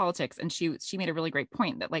in politics, and she made a really great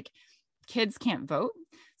point that like kids can't vote.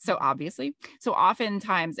 So obviously, so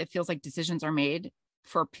oftentimes it feels like decisions are made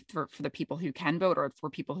for the people who can vote, or for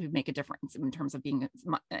people who make a difference in terms of being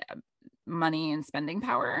money and spending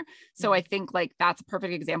power. So I think like that's a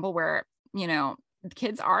perfect example where, you know,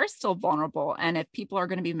 kids are still vulnerable. And if people are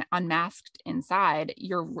going to be unmasked inside,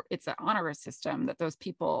 it's an honor system that those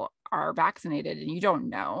people are vaccinated and you don't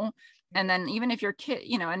know. And then even if your kid,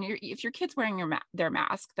 you know, and if your kid's wearing their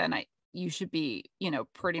mask, then you should be, you know,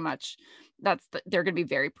 pretty much they're going to be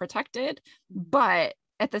very protected. But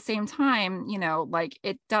at the same time, you know, like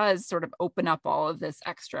it does sort of open up all of this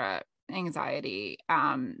extra anxiety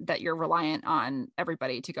that you're reliant on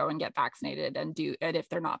everybody to go and get vaccinated and if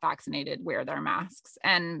they're not vaccinated, wear their masks.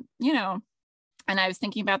 And, you know, and I was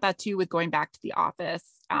thinking about that too, with going back to the office,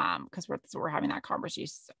 because we're having that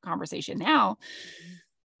conversation now.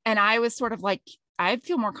 And I was sort of like, I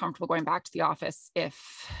feel more comfortable going back to the office if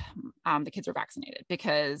the kids are vaccinated,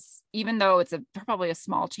 because even though it's probably a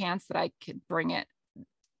small chance that I could bring it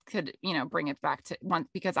back to one,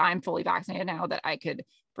 because I'm fully vaccinated now, that I could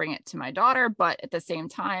bring it to my daughter. But at the same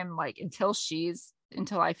time, like until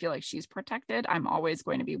I feel like she's protected, I'm always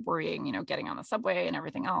going to be worrying, you know, getting on the subway and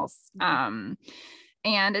everything else.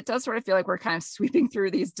 And it does sort of feel like we're kind of sweeping through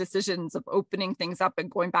these decisions of opening things up and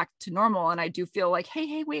going back to normal. And I do feel like,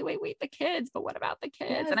 hey, wait, the kids, but what about the kids?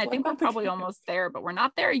 Yes, and I think we're probably almost there, but we're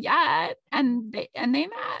not there yet. And they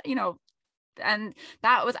you know, and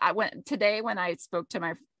that was, I went today when I spoke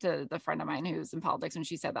to the friend of mine who's in politics, and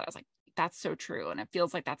she said that, I was like, that's so true. And it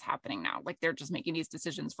feels like that's happening now. Like they're just making these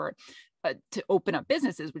decisions to open up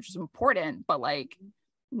businesses, which is important, but like,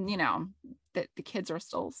 you know, that the kids are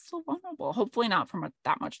still vulnerable, hopefully not for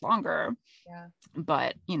that much longer.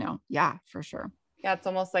 But you know, for sure. It's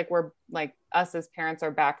almost like we're like, us as parents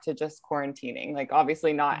are back to just quarantining, like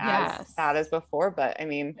obviously not as bad as before, but I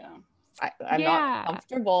mean, I'm not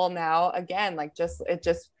comfortable now again. Like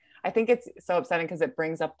I think it's so upsetting because it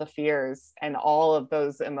brings up the fears and all of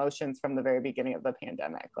those emotions from the very beginning of the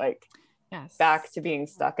pandemic, like back to being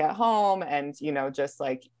stuck at home and, you know, just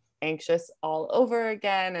like anxious all over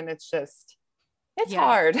again. And it's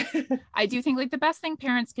hard. I do think like the best thing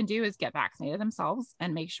parents can do is get vaccinated themselves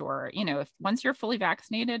and make sure, you know, if once you're fully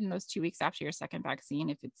vaccinated in those 2 weeks after your second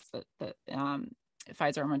vaccine, if it's the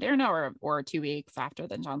Pfizer or Moderna, or 2 weeks after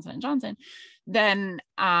the Johnson & Johnson, then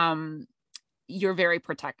you're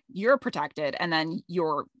protected, and then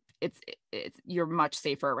you're much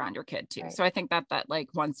safer around your kid too. Right. So I think that like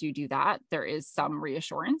once you do that, there is some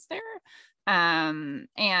reassurance there.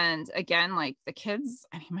 And again, like the kids,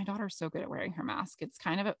 I mean, my daughter's so good at wearing her mask. It's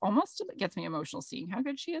kind of almost gets me emotional seeing how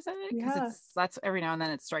good she is at it, because that's every now and then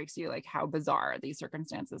it strikes you like how bizarre these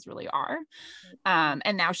circumstances really are.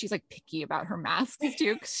 And now she's like picky about her masks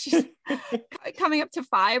too, because she's coming up to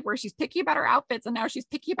 5 where she's picky about her outfits, and now she's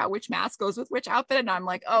picky about which mask goes with which outfit. And I'm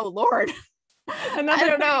like, oh Lord, I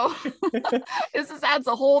don't know. This adds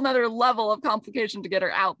a whole nother level of complication to get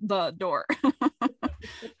her out the door.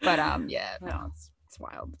 But it's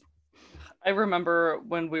wild. I remember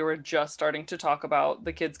when we were just starting to talk about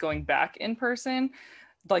the kids going back in person,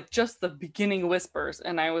 like just the beginning whispers.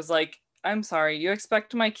 And I was like, I'm sorry, you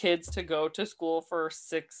expect my kids to go to school for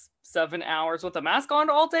 6, 7 hours with a mask on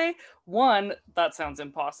all day? One, that sounds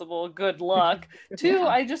impossible. Good luck. Two, Yeah.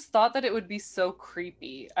 I just thought that it would be so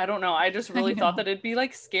creepy. I don't know. I just really thought that it'd be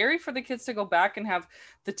like scary for the kids to go back and have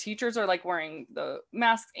the teachers are like wearing the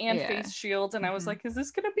masks and face shields. And I was like, is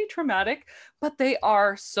this going to be traumatic? But they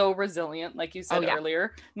are so resilient, like you said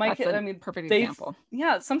earlier. My kid, I mean, perfect example.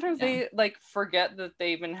 Yeah, sometimes they like forget that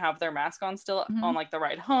they even have their mask on still on like the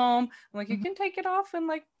ride home. I'm like, you can take it off and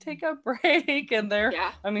like take a break. And they're,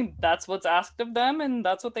 I mean, that's what's asked of them and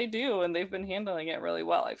that's what they do. And they've been handling it really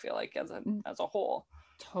well, I feel like, as a whole.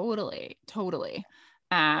 Totally.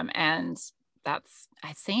 And that's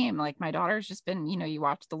same. Like my daughter's just been, you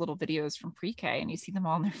watch the little videos from pre-K and you see them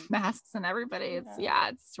all in their masks and everybody.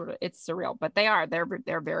 It's surreal, but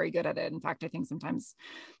they're very good at it. In fact, I think sometimes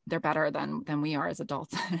they're better than we are as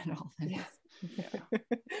adults at all things.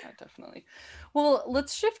 Yeah, definitely. Well,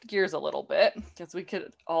 let's shift gears a little bit because we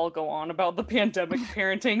could all go on about the pandemic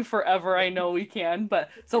parenting forever. I know we can, but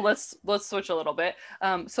so let's switch a little bit.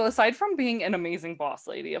 So aside from being an amazing boss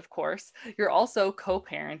lady, of course, you're also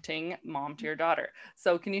co-parenting mom to your daughter.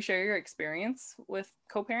 So can you share your experience with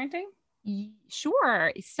co-parenting?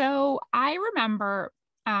 Sure. So I remember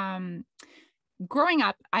growing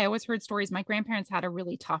up, I always heard stories. My grandparents had a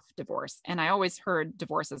really tough divorce, and I always heard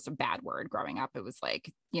divorce as a bad word growing up. It was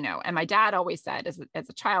like, and my dad always said, as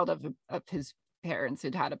a child of his parents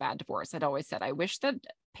who'd had a bad divorce, I'd always said, I wish that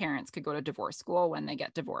parents could go to divorce school when they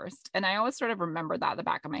get divorced. And I always sort of remember that at the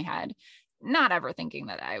back of my head, not ever thinking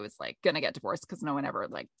that I was like going to get divorced, because no one ever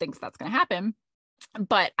like thinks that's going to happen.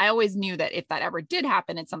 But I always knew that if that ever did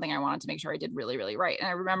happen, it's something I wanted to make sure I did really, really right. And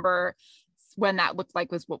I remember when that looked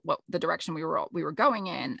like was what the direction we were going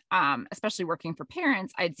in, especially working for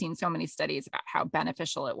parents. I'd seen so many studies about how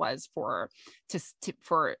beneficial it was for kids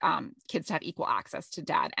to have equal access to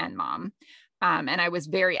dad and mom. And I was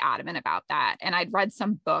very adamant about that. And I'd read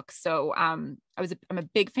some books. So I'm a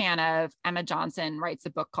big fan of Emma Johnson. Writes a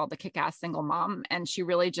book called The Kick-Ass Single Mom. And she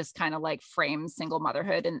really just kind of like frames single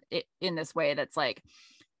motherhood in this way that's like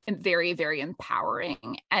very, very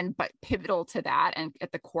empowering, but pivotal to that. And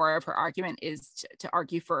at the core of her argument is to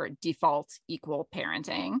argue for default equal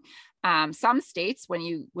parenting. Some states, when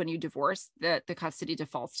you divorce, the custody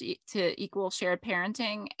defaults to equal shared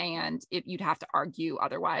parenting, and you'd have to argue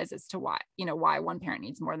otherwise as to why one parent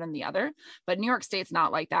needs more than the other. But New York State's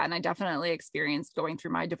not like that. And I definitely experienced going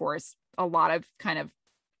through my divorce a lot of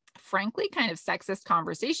frankly kind of sexist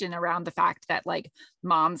conversation around the fact that like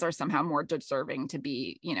moms are somehow more deserving to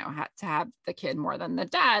be, to have the kid more than the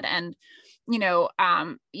dad. And,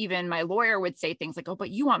 even my lawyer would say things like, oh, but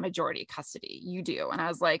you want majority custody. You do. And I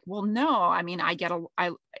was like, well, no, I mean, I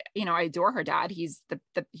adore her dad. He's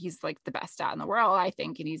he's like the best dad in the world, I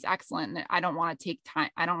think. And he's excellent. And I don't want to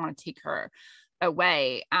take her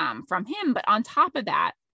away from him. But on top of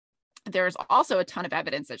that, there's also a ton of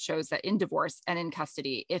evidence that shows that in divorce and in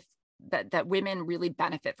custody, that women really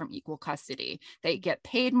benefit from equal custody. They get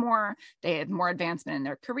paid more, they have more advancement in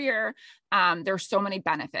their career. There's so many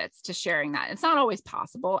benefits to sharing that. It's not always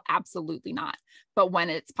possible, absolutely not. But when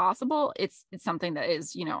it's possible, it's something that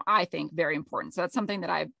is, I think very important. So that's something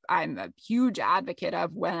that I'm a huge advocate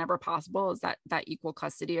of whenever possible, is that equal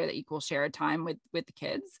custody or the equal shared time with the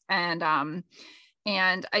kids. And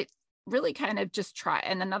I really kind of just try.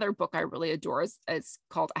 And another book I really adore is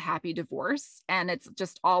called A Happy Divorce. And it's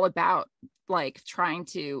just all about like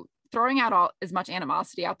throwing out as much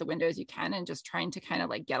animosity out the window as you can, and just trying to kind of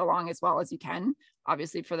like get along as well as you can,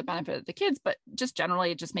 obviously for the benefit of the kids, but just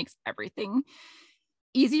generally it just makes everything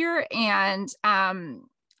easier. And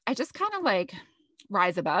I just kind of like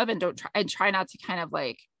rise above and try not to kind of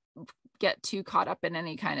like get too caught up in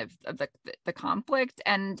any kind of the conflict.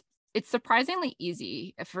 And it's surprisingly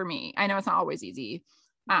easy for me. I know it's not always easy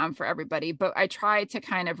for everybody, but I try to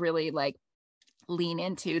kind of really like lean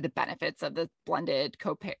into the benefits of the blended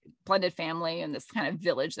family and this kind of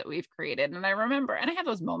village that we've created. And I have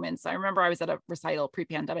those moments. I remember I was at a recital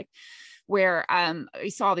pre-pandemic where I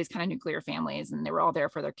saw all these kind of nuclear families and they were all there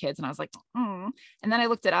for their kids. And I was like, And then I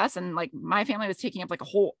looked at us, and like my family was taking up like a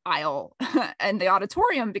whole aisle in the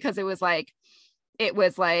auditorium, because it was like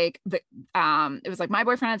my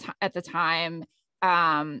boyfriend at the time,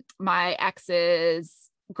 my ex's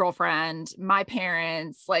girlfriend, my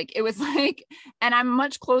parents, like it was like, and I'm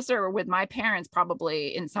much closer with my parents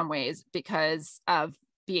probably in some ways because of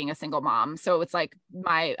being a single mom. So it's like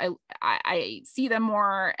I see them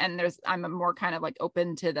more, and I'm more kind of like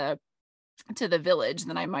open to the village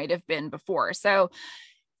than I might have been before. So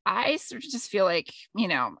I sort of just feel like,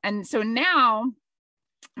 and so now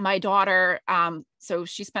my daughter, so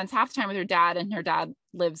she spends half the time with her dad, and her dad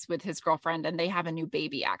lives with his girlfriend, and they have a new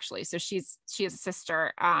baby actually. So she has a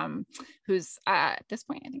sister who's at this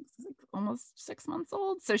point, I think like almost 6 months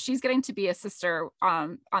old. So she's getting to be a sister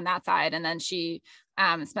on that side. And then she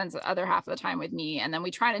spends the other half of the time with me. And then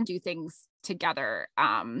we try to do things together.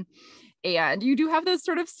 And you do have those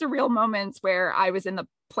sort of surreal moments where I was in the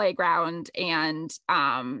playground and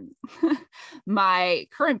my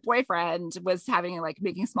current boyfriend was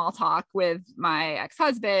making small talk with my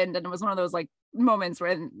ex-husband, and it was one of those like moments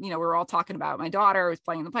when we were all talking about my daughter was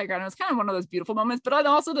playing in the playground. It was kind of one of those beautiful moments, but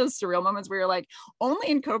also those surreal moments where you're like, only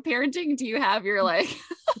in co-parenting do you have your like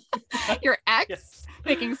your ex yes.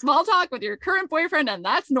 making small talk with your current boyfriend, and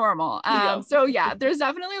that's normal. So yeah, there's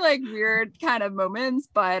definitely like weird kind of moments,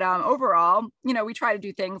 but overall, we try to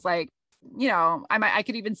do things like, I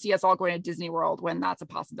could even see us all going to Disney World when that's a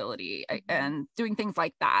possibility, and doing things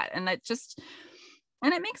like that. And it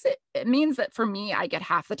means that for me, I get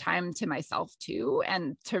half the time to myself too.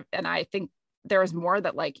 And I think there's more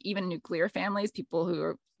that like even nuclear families, people who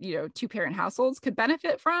are, 2-parent households could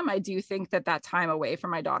benefit from. I do think that time away from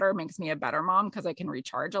my daughter makes me a better mom because I can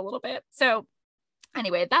recharge a little bit. So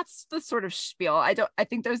anyway, that's the sort of spiel. I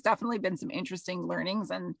think there's definitely been some interesting learnings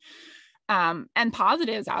and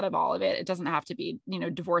positives out of all of it. It doesn't have to be,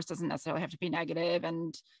 divorce doesn't necessarily have to be negative,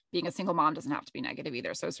 and being a single mom doesn't have to be negative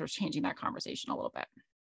either. So sort of changing that conversation a little bit.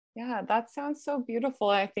 Yeah, that sounds so beautiful.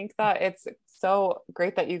 I think that it's so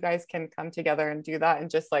great that you guys can come together and do that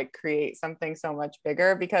and just like create something so much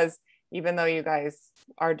bigger, because even though you guys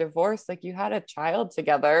are divorced, like you had a child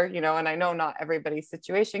together, and I know not everybody's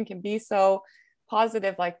situation can be so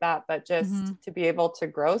positive like that, but just to be able to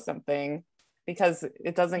grow something, because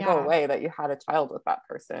it doesn't go away that you had a child with that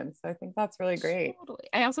person. So I think that's really great. Totally.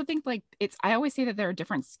 I also think like I always say that there are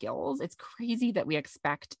different skills. It's crazy that we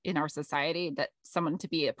expect in our society that someone to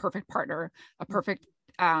be a perfect partner, a perfect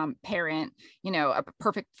parent, a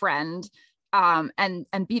perfect friend, and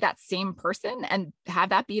be that same person and have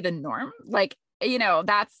that be the norm. Like,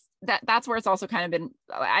 that's where it's also kind of been,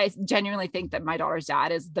 I genuinely think that my daughter's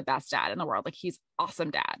dad is the best dad in the world. Like he's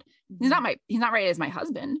awesome dad. He's not right as my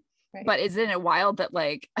husband. Right. But isn't it wild that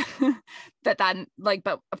like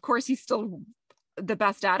but of course he's still the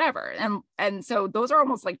best dad ever. And so those are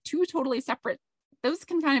almost like two totally separate, those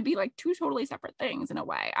can kind of be like two totally separate things in a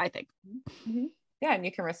way, I think. Mm-hmm. Yeah. And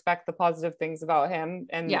you can respect the positive things about him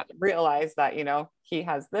and realize that, he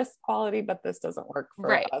has this quality, but this doesn't work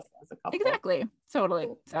for us as a couple. Exactly. Totally.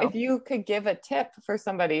 So if you could give a tip for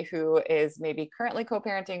somebody who is maybe currently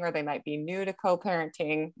co-parenting, or they might be new to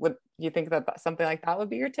co-parenting, would you think that something like that would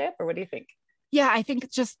be your tip, or what do you think? Yeah, I think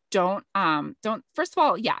just don't first of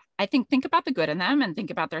all, I think about the good in them and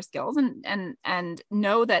think about their skills and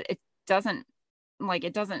know that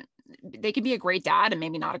they can be a great dad and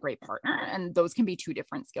maybe not a great partner. And those can be two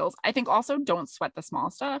different skills. I think also don't sweat the small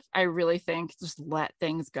stuff. I really think just let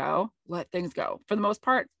things go. For the most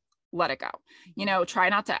part, let it go. Try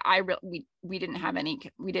not to, we didn't have any,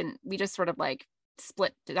 we just sort of like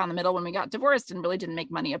split down the middle when we got divorced and really didn't make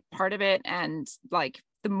money a part of it. And like,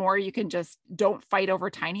 the more you can just don't fight over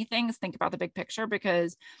tiny things, think about the big picture,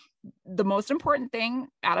 because the most important thing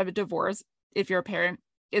out of a divorce, if you're a parent,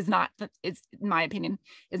 is not, in my opinion,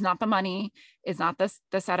 is not the money, is not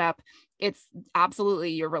the setup. It's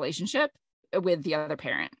absolutely your relationship with the other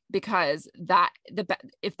parent, because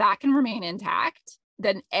if that can remain intact,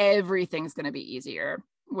 then everything's going to be easier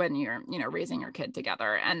when you're, raising your kid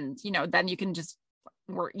together. And, then you can just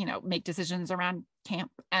work, make decisions around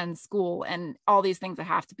camp and school and all these things that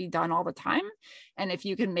have to be done all the time. And if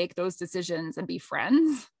you can make those decisions and be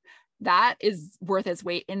friends, that is worth its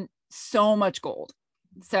weight in so much gold.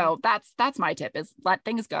 So that's my tip, is let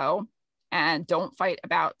things go and don't fight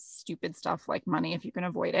about stupid stuff like money if you can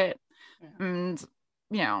avoid it. And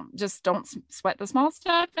just don't sweat the small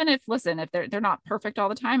stuff. And if they're not perfect all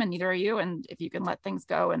the time, and neither are you, and if you can let things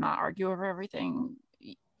go and not argue over everything,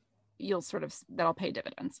 that'll pay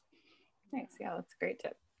dividends. Thanks. Yeah, that's a great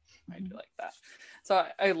tip. I do like that. So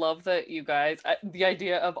I love that you guys, the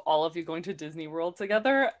idea of all of you going to Disney World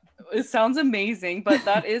together, it sounds amazing, but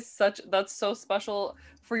that's so special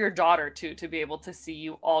for your daughter too, to be able to see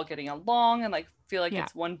you all getting along and like feel like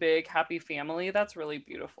it's one big happy family. That's really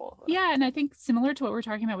beautiful. Yeah. And I think similar to what we're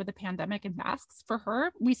talking about with the pandemic and masks, for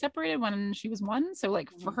her, we separated when she was 1. So like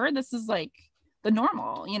for her, this is like the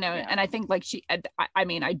normal, and I think like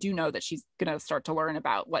I do know that she's going to start to learn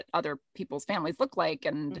about what other people's families look like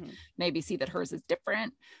and maybe see that hers is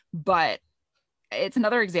different, but it's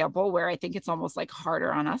another example where I think it's almost like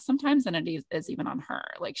harder on us sometimes than it is even on her.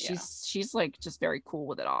 Like she's like just very cool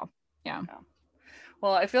with it all. Yeah.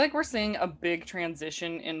 Well, I feel like we're seeing a big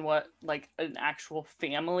transition in what like an actual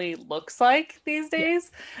family looks like these days.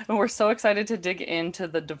 Yeah. And we're so excited to dig into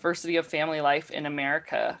the diversity of family life in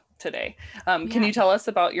America today. Can you tell us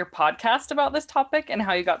about your podcast about this topic and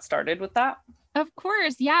how you got started with that? Of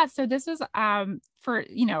course. Yeah. So this was for,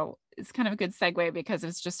 it's kind of a good segue because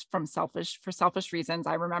it's just for selfish reasons.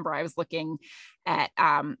 I remember I was looking at,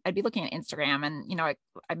 I'd be looking at Instagram and,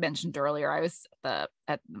 I mentioned earlier, I was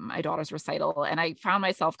at my daughter's recital and I found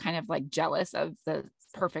myself kind of like jealous of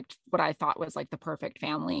what I thought was like the perfect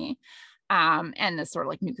family, and this sort of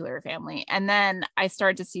like nuclear family. And then I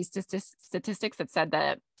started to see statistics that said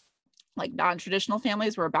that like non-traditional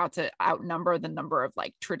families were about to outnumber the number of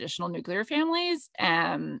like traditional nuclear families.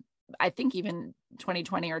 I think even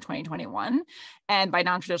 2020 or 2021. And by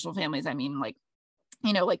non-traditional families, I mean like,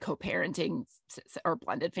 like co-parenting or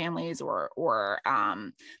blended families or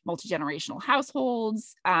multi-generational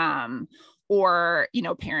households, or,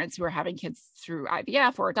 parents who are having kids through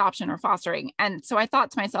IVF or adoption or fostering. And so I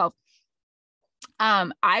thought to myself,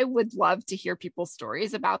 I would love to hear people's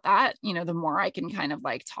stories about that. The more I can kind of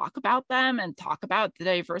like talk about them and talk about the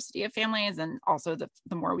diversity of families, and also the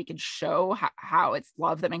more we can show how it's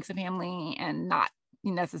love that makes a family and not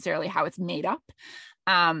necessarily how it's made up,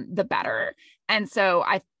 the better. And so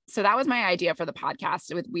that was my idea for the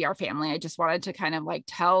podcast with We Are Family. I just wanted to kind of like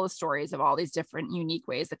tell the stories of all these different unique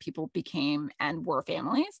ways that people became and were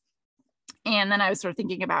families. And then I was sort of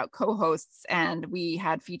thinking about co-hosts, and we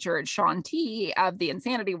had featured Sean T of the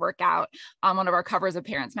Insanity Workout on one of our covers of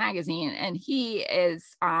Parents Magazine. And he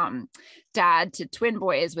is dad to twin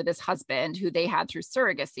boys with his husband who they had through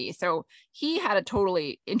surrogacy. So he had a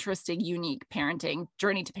totally interesting, unique parenting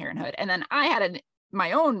journey to parenthood. And then I had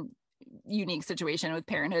my own unique situation with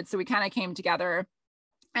parenthood. So we kind of came together.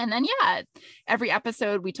 And then, every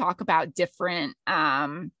episode we talk about different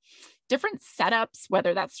setups,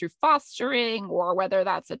 whether that's through fostering or whether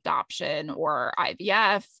that's adoption or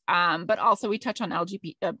IVF. But also we touch on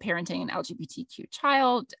parenting an LGBTQ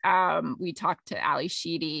child. We talked to Ali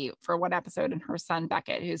Sheedy for one episode and her son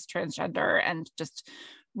Beckett, who's transgender, and just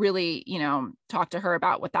really, talk to her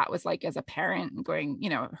about what that was like as a parent and going,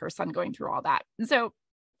 her son going through all that. And so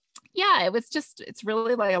it's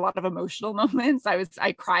really like a lot of emotional moments.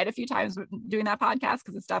 I cried a few times doing that podcast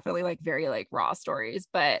because it's definitely like very like raw stories,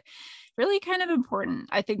 but really kind of important.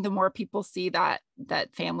 I think the more people see that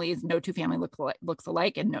families, no two family looks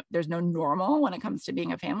alike, and there's no normal when it comes to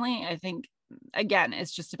being a family. I think again,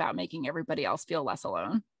 it's just about making everybody else feel less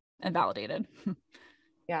alone and validated.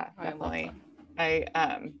 Yeah, definitely.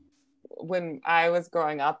 When I was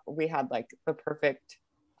growing up, we had like the perfect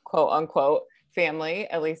quote unquote family,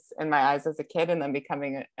 at least in my eyes as a kid. And then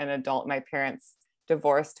becoming an adult, my parents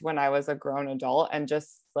divorced when I was a grown adult, and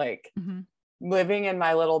just like living in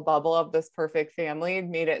my little bubble of this perfect family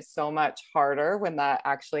made it so much harder when that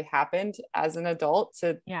actually happened as an adult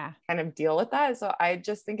to kind of deal with that. So I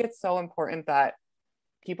just think it's so important that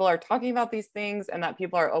people are talking about these things and that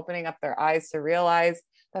people are opening up their eyes to realize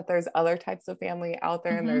that there's other types of family out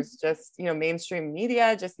there. And there's just, mainstream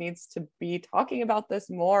media just needs to be talking about this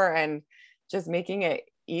more and just making it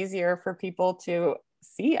easier for people to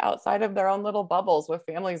see outside of their own little bubbles with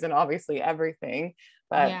families and obviously everything.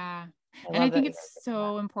 But I think it's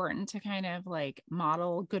so important to kind of like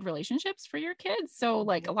model good relationships for your kids. So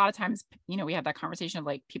like a lot of times, we have that conversation of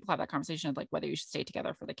like, people have that conversation of like whether you should stay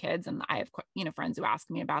together for the kids. And I have, friends who ask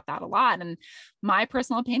me about that a lot. And my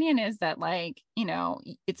personal opinion is that like,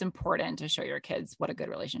 it's important to show your kids what a good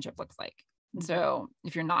relationship looks like. So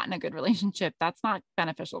if you're not in a good relationship, that's not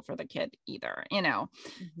beneficial for the kid either,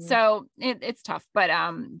 so it's tough, but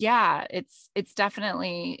it's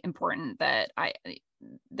definitely important that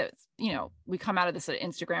we come out of this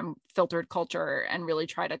Instagram filtered culture and really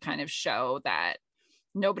try to kind of show that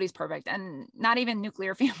nobody's perfect, and not even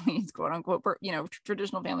nuclear families, quote unquote,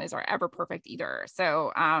 traditional families are ever perfect either.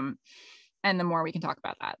 So, and the more we can talk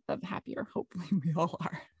about that, the happier hopefully we all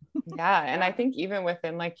are. And I think even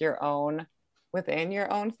within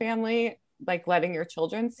your own family, like letting your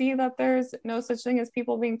children see that there's no such thing as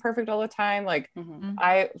people being perfect all the time. Like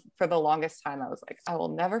for the longest time, I was like, I will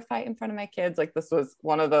never fight in front of my kids. Like this was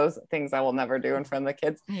one of those things I will never do in front of the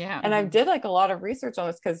kids. And I did like a lot of research on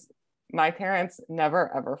this because my parents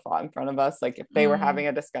never ever fought in front of us. Like if they were having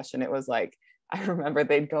a discussion, it was like, I remember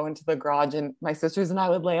they'd go into the garage and my sisters and I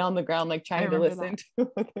would lay on the ground, like trying to listen to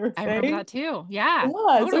what they were saying. I remember that too. Yeah,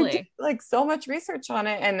 totally. So I did like so much research on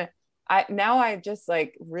it. And I just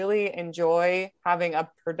like really enjoy having a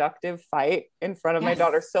productive fight in front of my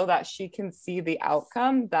daughter so that she can see the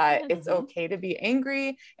outcome, that it's okay to be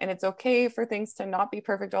angry and it's okay for things to not be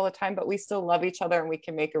perfect all the time, but we still love each other and we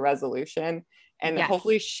can make a resolution. And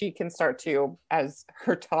hopefully she can start to, as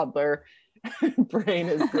her toddler brain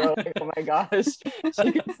is growing, oh my gosh,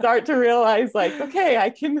 she can start to realize like, okay, I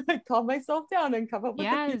can calm myself down and come up with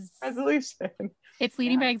a resolution. It's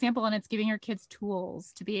leading by example, and it's giving your kids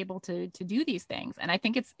tools to be able to do these things. And I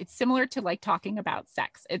think it's similar to like talking about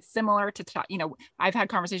sex. It's similar to I've had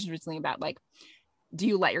conversations recently about like, do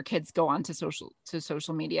you let your kids go on to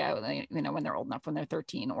social media, when they're old enough, when they're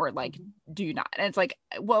 13, or like, do you not? And it's like,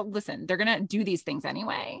 well, listen, they're going to do these things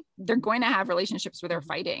anyway. They're going to have relationships where they're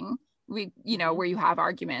fighting. Where you have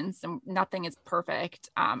arguments and nothing is perfect.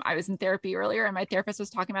 I was in therapy earlier and my therapist was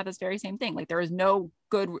talking about this very same thing. Like there is no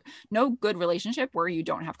good relationship where you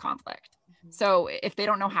don't have conflict. So if they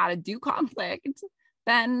don't know how to do conflict,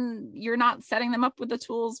 then you're not setting them up with the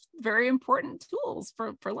tools, very important tools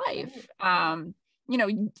for life.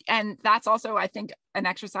 And that's also, I think, an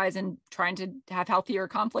exercise in trying to have healthier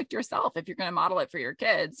conflict yourself if you're going to model it for your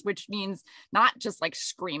kids, which means not just like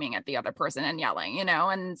screaming at the other person and yelling,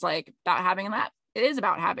 and it's like about having that. It is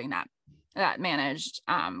about having that managed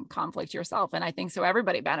conflict yourself. And I think so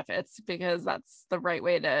everybody benefits because that's the right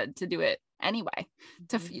way to do it anyway.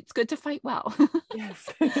 It's good to fight well. Yes.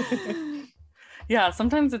 Yeah,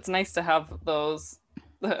 sometimes it's nice to have those.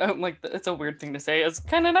 Like, it's a weird thing to say. It's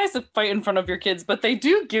kind of nice to fight in front of your kids, but they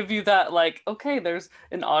do give you that like, okay, there's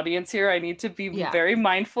an audience here. I need to be very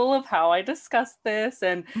mindful of how I discuss this,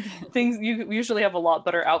 and things. You usually have a lot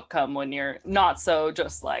better outcome when you're not so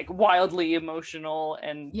just like wildly emotional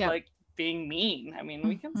and like being mean. I mean,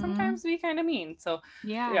 we can sometimes be kind of mean. So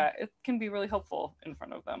yeah, it can be really helpful in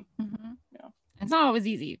front of them. Yeah. It's not always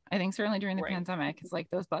easy. I think certainly during the pandemic, it's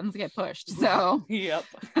like those buttons get pushed. So yeah.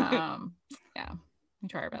 We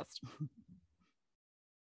try our best.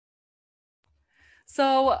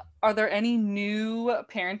 So are there any new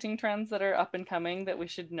parenting trends that are up and coming that we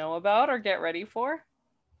should know about or get ready for?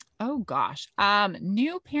 Oh gosh.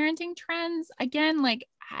 New parenting trends. Again, like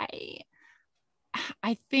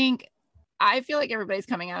I feel like everybody's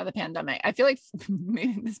coming out of the pandemic. I feel like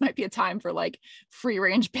this might be a time for like free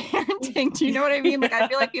range parenting. Do you know what I mean? Like, I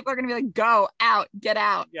feel like people are going to be like, go out, get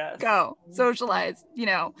out, go socialize,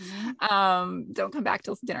 don't come back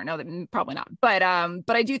till dinner. No, probably not. But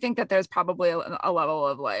I do think that there's probably a level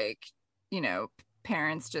of like,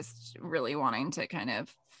 parents just really wanting to kind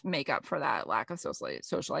of make up for that lack of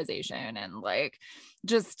socialization and like,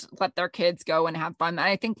 just let their kids go and have fun. And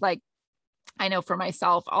I think like, I know for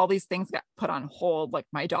myself, all these things got put on hold. Like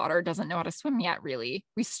my daughter doesn't know how to swim yet, really.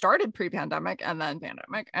 We started pre-pandemic and then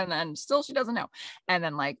pandemic, and then still she doesn't know. And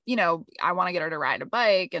then like, I want to get her to ride a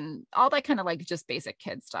bike and all that kind of like just basic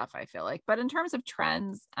kid stuff, I feel like. But in terms of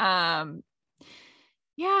trends, I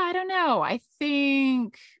don't know. I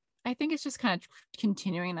think it's just kind of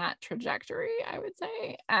continuing that trajectory, I would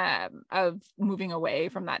say, of moving away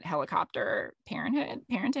from that helicopter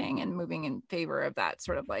parenting and moving in favor of that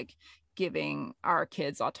sort of like giving our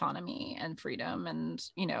kids autonomy and freedom and,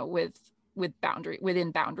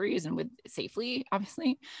 within boundaries and with safely,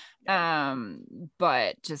 obviously.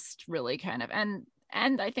 But just really kind of, and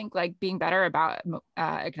I think like being better about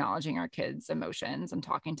acknowledging our kids' emotions and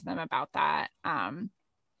talking to them about that.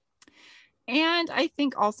 And I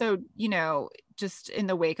think also, just in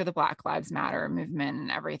the wake of the Black Lives Matter movement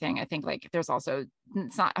and everything, I think like there's also,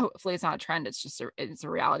 hopefully it's not a trend. It's just it's a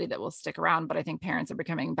reality that will stick around. But I think parents are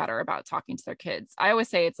becoming better about talking to their kids. I always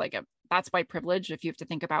say it's like that's white privilege. If you have to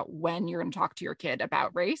think about when you're going to talk to your kid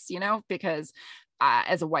about race, because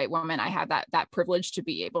as a white woman, I have that privilege to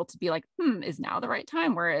be able to be like, is now the right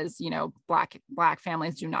time? Whereas, Black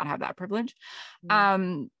families do not have that privilege.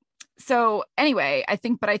 So anyway, I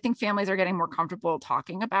think families are getting more comfortable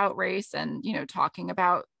talking about race and, talking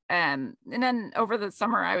about, and then over the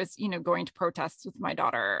summer, I was, going to protests with my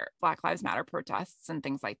daughter, Black Lives Matter protests and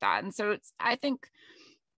things like that. And so I think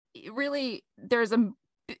really there's a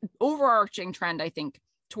overarching trend, I think,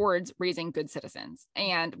 towards raising good citizens.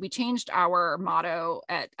 And we changed our motto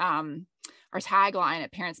at, our tagline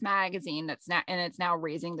at Parents Magazine, it's now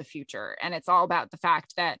raising the future. And it's all about the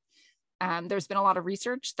fact that there's been a lot of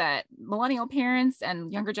research that millennial parents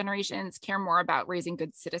and younger generations care more about raising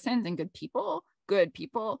good citizens and good people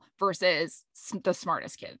versus the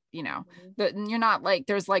smartest kid. You're not like,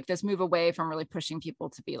 there's like this move away from really pushing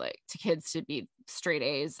people to be like, to kids to be straight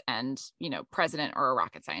A's and, president or a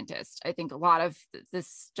rocket scientist. I think a lot of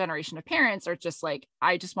this generation of parents are just like,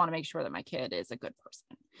 I just want to make sure that my kid is a good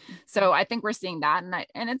person. So I think we're seeing that,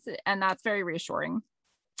 and that's very reassuring.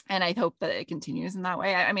 And I hope that it continues in that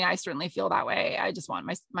way. I mean, I certainly feel that way. I just want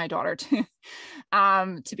my daughter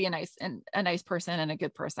to be a nice person and a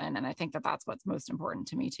good person. And I think that that's what's most important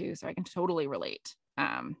to me too. So I can totally relate.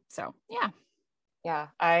 So yeah. Yeah,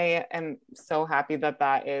 I am so happy that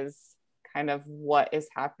that is kind of what is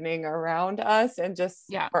happening around us, and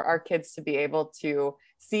just for our kids to be able to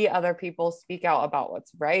see other people speak out about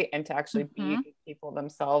what's right and to actually be people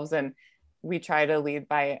themselves. And we try to lead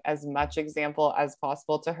by as much example as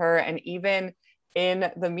possible to her. And even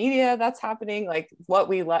in the media that's happening, like what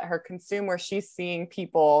we let her consume, where she's seeing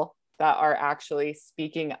people that are actually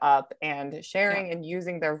speaking up and sharing and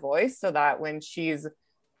using their voice, so that when she's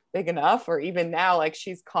big enough, or even now, like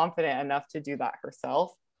she's confident enough to do that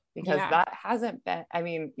herself, because that hasn't been, I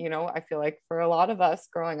mean, you know, I feel like for a lot of us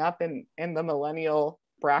growing up in the millennial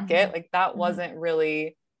bracket, like that wasn't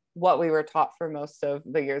really what we were taught for most of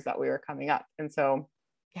the years that we were coming up. And so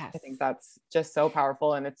I think that's just so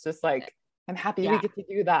powerful. And it's just like, I'm happy we get to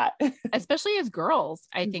do that. Especially as girls.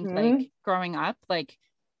 I think like growing up, like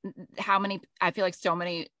how many, I feel like so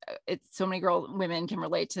many women can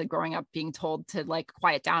relate to growing up being told to like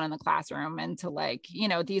quiet down in the classroom, and to like, you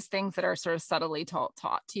know, these things that are sort of subtly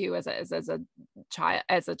taught to you as a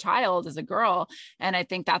child, as a girl. And I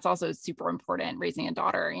think that's also super important raising a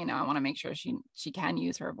daughter. You know, I want to make sure she can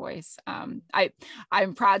use her voice.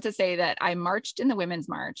 I'm proud to say that I marched in the Women's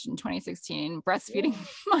March in 2016, breastfeeding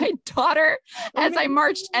my daughter as I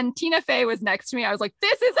marched, and Tina Fey was next to me. I was like,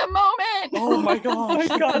 this is a moment. Oh my gosh.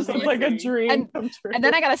 It's like a dream come true. And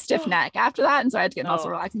then I got a stiff neck after that. And so I had to get muscle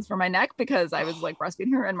relaxants for my neck, because I was like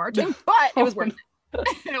breastfeeding her and marching, but it was worth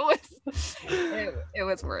it. It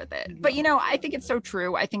was worth it. But, you know, I think it's so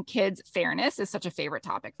true. I think fairness is such a favorite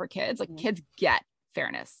topic for kids. Like kids get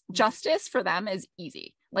fairness. Justice for them is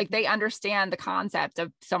easy. Like they understand the concept of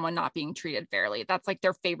someone not being treated fairly. That's like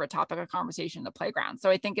their favorite topic of conversation in the playground. So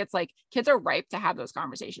I think it's like kids are ripe to have those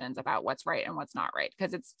conversations about what's right and what's not right,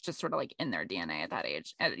 because it's just sort of like in their DNA at that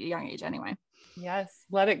age, at a young age anyway. Yes.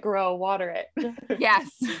 Let it grow, water it. Yes.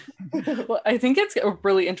 Well, I think it's a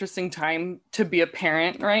really interesting time to be a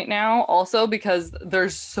parent right now also, because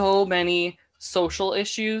there's so many social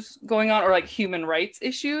issues going on, or like human rights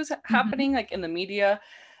issues happening like in the media.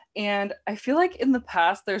 And I feel like in the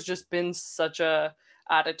past, there's just been such a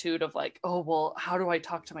attitude of like, oh, well, how do I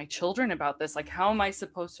talk to my children about this? Like, how am I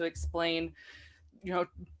supposed to explain, you know,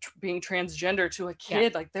 being transgender to a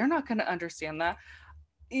kid? Like, they're not going to understand that.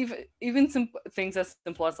 Even things as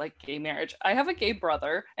simple as like gay marriage. I have a gay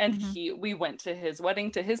brother, and we went to his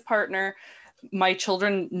wedding, to his partner. My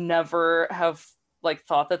children never have like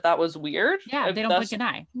thought that was weird. Yeah, they don't blink an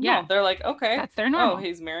eye. No, they're like, okay, that's their normal. Oh,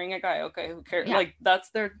 he's marrying a guy. Okay, who cares? Like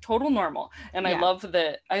that's their total normal. And I love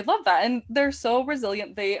that. And they're so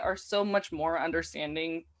resilient. They are so much more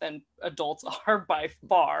understanding than adults are by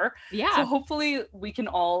far. Yeah. So hopefully we can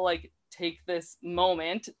all like take this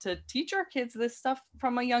moment to teach our kids this stuff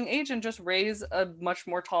from a young age, and just raise a much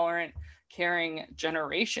more tolerant, caring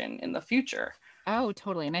generation in the future. Oh,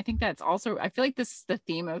 totally. And I think that's also, I feel like this is the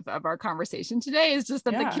theme of our conversation today, is just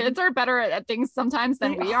that the kids are better at things sometimes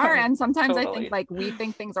than we are. And sometimes I think like we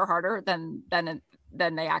think things are harder than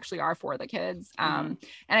they actually are for the kids. And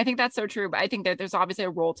I think that's so true. But I think that there's obviously a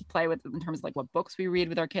role to play with in terms of like what books we read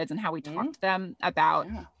with our kids and how we talk to them about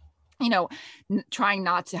you know, trying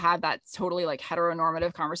not to have that totally like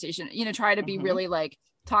heteronormative conversation, you know, try to be really like,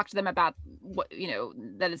 talk to them about what, you know,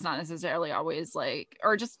 that it's not necessarily always like,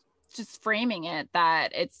 or just framing it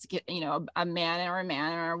that it's, you know, a man or a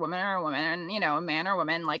man, or a woman or a woman, and, you know, a man or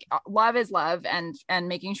woman, like love is love, and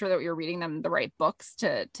making sure that you're reading them the right books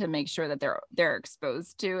to make sure that they're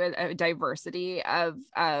exposed to a diversity of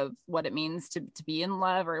what it means to be in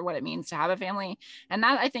love, or what it means to have a family. And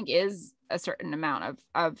that I think is a certain amount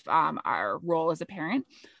of our role as a parent.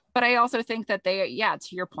 But I also think that they,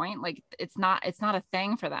 to your point, like it's not a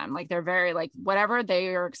thing for them. Like they're very like, whatever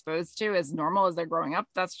they are exposed to as normal as they're growing up,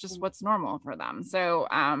 that's just what's normal for them. So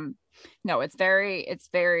no, it's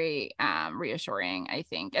very reassuring, I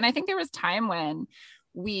think. And I think there was time when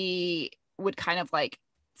we would kind of like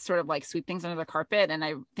sort of like sweep things under the carpet. And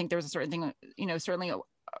I think there was a certain thing, you know, certainly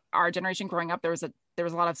our generation growing up, there was a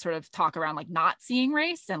lot of sort of talk around like not seeing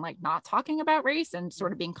race and like not talking about race and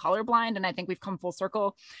sort of being colorblind. And I think we've come full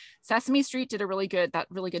circle. Sesame Street did a really good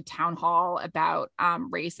town hall about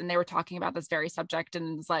race. And they were talking about this very subject.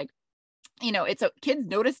 And it's like, you know, kids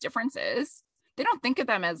notice differences. They don't think of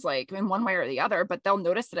them as like in one way or the other, but they'll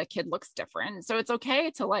notice that a kid looks different. So it's okay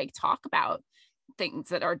to like talk about things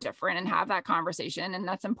that are different and have that conversation. And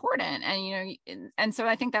that's important. And, you know, and so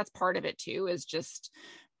I think that's part of it too, is just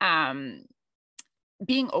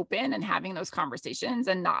being open and having those conversations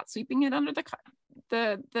and not sweeping it under the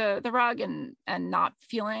the rug and not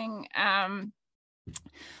feeling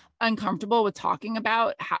uncomfortable with talking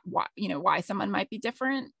about why someone might be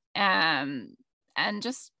different, and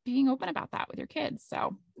just being open about that with your kids.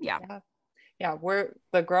 So yeah, we're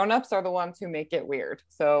the grown-ups are the ones who make it weird.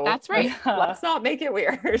 So that's right. Let's not make it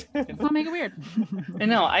weird. Let's not make it weird. I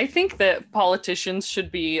know. I think that politicians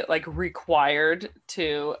should be like required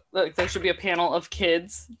to, like, there should be a panel of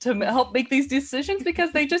kids to help make these decisions,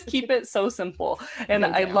 because they just keep it so simple. And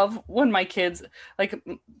I love when my kids, like,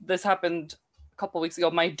 this happened a couple weeks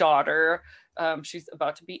ago. My daughter, she's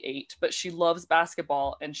about to be 8, but she loves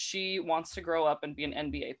basketball and she wants to grow up and be an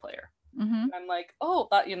NBA player. And I'm like, oh,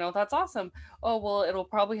 that's awesome. Oh, well, it'll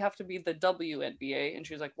probably have to be the WNBA. And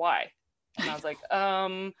she's like, why? And I was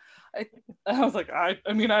like, I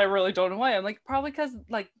mean, I really don't know why. I'm like, probably because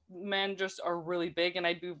like men just are really big and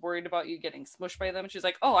I'd be worried about you getting smushed by them. And she's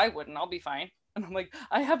like, oh, I wouldn't. I'll be fine. And I'm like,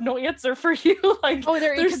 I have no answer for you. Like,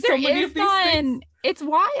 there's so many of these things. It's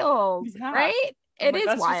wild, right? It is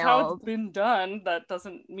that's wild. Just how it's been done. That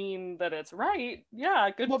doesn't mean that it's right.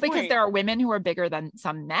 Yeah, good point. Because there are women who are bigger than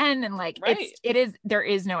some men, and like there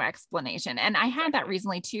is no explanation. And I had that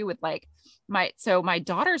recently too with like my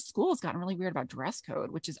daughter's school has gotten really weird about dress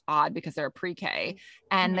code, which is odd because they're a pre-K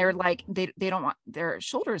and they're like they don't want their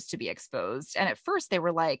shoulders to be exposed. And at first they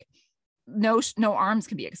were like, no arms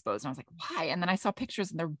can be exposed. And I was like, why? And then I saw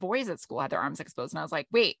pictures and their boys at school had their arms exposed. And I was like,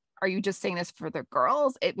 wait, are you just saying this for the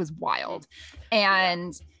girls? It was wild.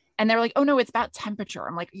 And they're like, oh no, it's about temperature.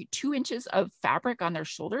 I'm like, 2 inches of fabric on their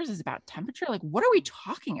shoulders is about temperature. Like, what are we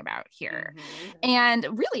talking about here? And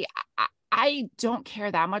really, I don't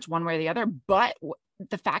care that much one way or the other, but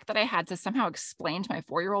the fact that I had to somehow explain to my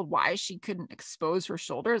 4-year-old why she couldn't expose her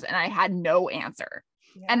shoulders, and I had no answer.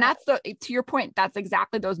 Yeah. And that's to your point, that's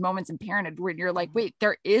exactly those moments in parenthood where you're like, wait,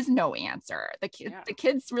 there is no answer. The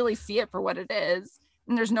kids really see it for what it is.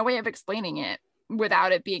 And there's no way of explaining it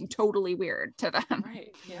without it being totally weird to them.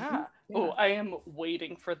 Right. Yeah. Oh, I am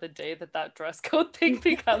waiting for the day that dress code thing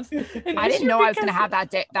becomes. I didn't know I was going to have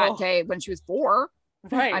that day when she was 4.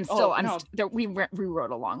 Right. We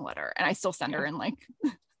wrote a long letter and I still send her in like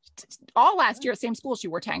all last year, same school, she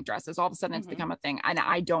wore tank dresses. All of a sudden it's become a thing. And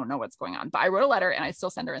I don't know what's going on, but I wrote a letter and I still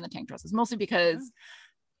send her in the tank dresses, mostly because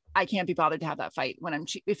I can't be bothered to have that fight when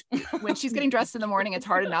when she's getting dressed in the morning, it's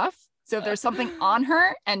hard enough. So if there's something on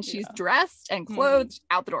her and she's dressed and clothed,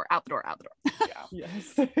 out the door.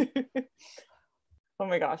 Yes. Oh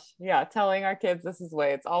my gosh. Yeah. Telling our kids this is the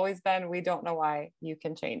way it's always been. We don't know why. You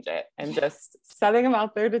can change it. And just setting them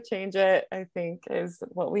out there to change it, I think, is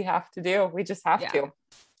what we have to do. We just have to.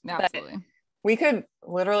 Absolutely. But we could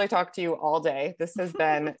literally talk to you all day. This has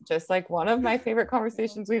been just like one of my favorite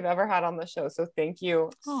conversations we've ever had on the show. So thank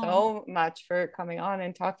you so much for coming on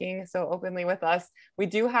and talking so openly with us. We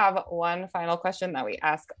do have one final question that we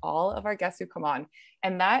ask all of our guests who come on,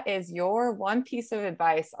 and that is your one piece of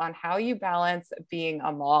advice on how you balance being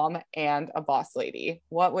a mom and a boss lady.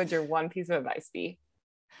 What would your one piece of advice be?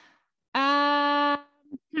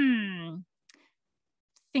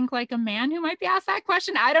 Think like a man who might be asked that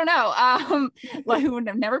question. I don't know. Who would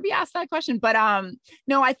never be asked that question, but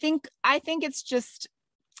no, I think it's just,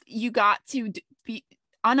 you got to be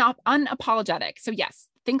unapologetic. So yes,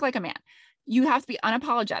 think like a man. You have to be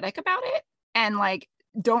unapologetic about it. And like,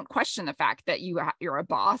 don't question the fact that you're a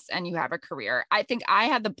boss and you have a career. I think I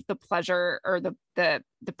had the pleasure or the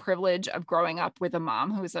privilege of growing up with a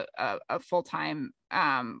mom who's a full-time,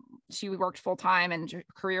 she worked full-time, and her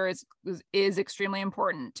career is extremely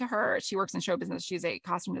important to her. She works in show business. She's a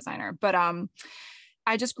costume designer, but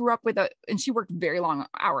I just grew up and she worked very long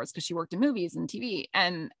hours because she worked in movies and TV,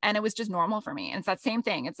 and it was just normal for me. And it's that same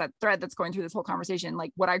thing. It's that thread that's going through this whole conversation.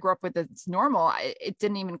 Like what I grew up with is normal. It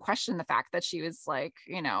didn't even question the fact that she was like,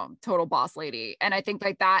 total boss lady. And I think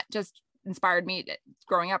like that just inspired me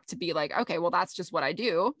growing up to be like, okay, well, that's just what I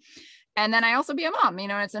do. And then I also be a mom,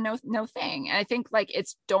 and it's a no thing. And I think like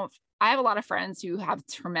I have a lot of friends who have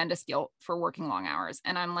tremendous guilt for working long hours.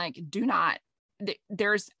 And I'm like,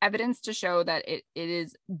 there's evidence to show that it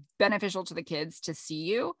is beneficial to the kids to see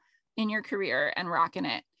you in your career and rocking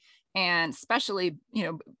it. And especially,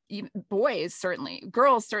 boys, certainly,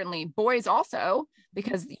 girls, certainly, boys also,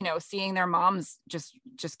 because, seeing their moms just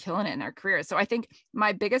killing it in their career. So I think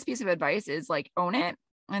my biggest piece of advice is like, own it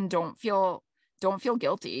and don't feel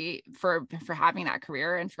guilty for having that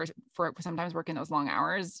career and for sometimes working those long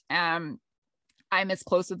hours. I'm as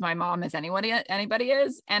close with my mom as anybody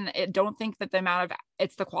is. And don't think that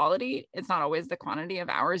it's the quality. It's not always the quantity of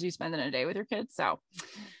hours you spend in a day with your kids. So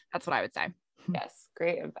that's what I would say. Yes.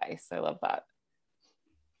 Great advice. I love that.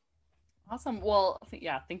 Awesome. Well,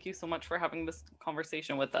 thank you so much for having this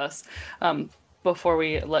conversation with us. before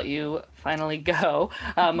we let you finally go,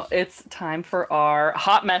 it's time for our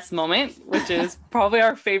hot mess moment, which is probably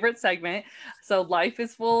our favorite segment. So life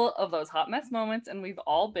is full of those hot mess moments, and we've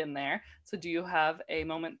all been there. So do you have a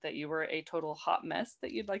moment that you were a total hot mess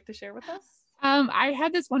that you'd like to share with us? I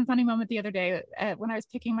had this one funny moment the other day when I was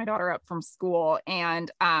picking my daughter up from school,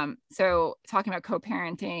 and so talking about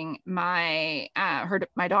co-parenting, my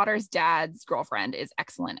daughter's dad's girlfriend is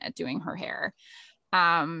excellent at doing her hair.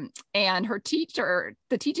 And her teacher,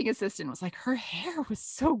 the teaching assistant, was like, her hair was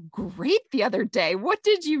so great the other day. What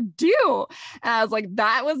did you do? And I was like,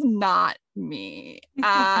 that was not me.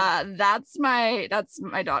 That's my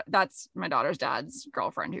daughter's dad's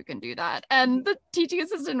girlfriend who can do that. And the teaching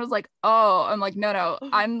assistant was like, oh, I'm like, no,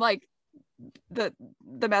 I'm like the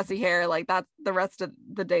messy hair. Like that's the rest of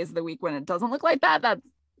the days of the week when it doesn't look like that.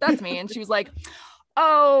 That's me. And she was like,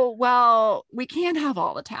 oh, well, we can't have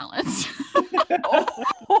all the talents.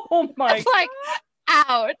 Oh my! It's like,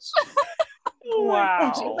 ouch.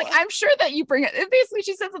 Wow. She's like, I'm sure that you bring it. Basically,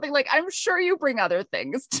 she said something like, I'm sure you bring other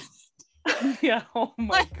things. Yeah. Oh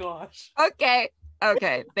my gosh. Okay.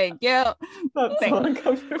 Thank you. That's so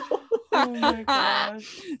uncomfortable. Oh my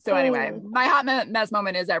gosh. So anyway, my hot mess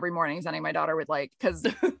moment is every morning sending my daughter with because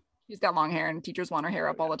she's got long hair and teachers want her hair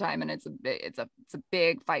up all the time, and it's a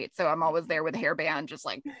big fight. So I'm always there with a hairband, just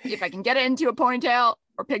like if I can get it into a ponytail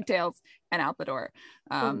or pigtails and out the door.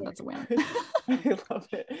 That's a win. I love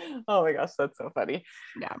it. Oh my gosh, that's so funny.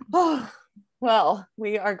 Yeah. Oh, well,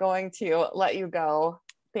 we are going to let you go.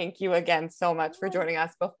 Thank you again so much for joining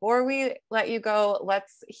us. Before we let you go,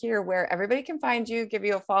 let's hear where everybody can find you, give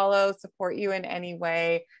you a follow, support you in any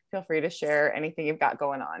way. Feel free to share anything you've got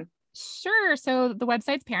going on. Sure. So the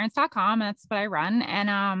website's parents.com. That's what I run.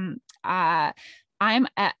 And I'm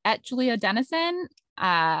at Julia Dennison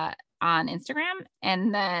on Instagram.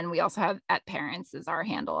 And then we also have at Parents is our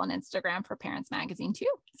handle on Instagram for Parents Magazine too.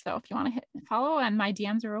 So if you want to follow, and my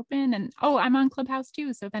DMs are open. And I'm on Clubhouse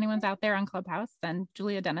too. So if anyone's out there on Clubhouse, then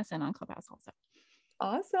Julia Dennison on Clubhouse also.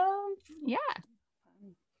 Awesome. Yeah.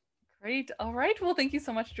 Great. All right. Well, thank you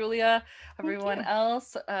so much, Julia. Everyone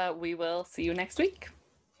else, we will see you next week.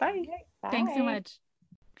 Bye. Bye. Thanks so much.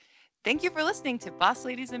 Thank you for listening to Boss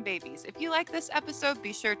Ladies and Babies. If you like this episode,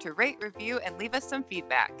 be sure to rate, review, and leave us some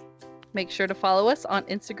feedback. Make sure to follow us on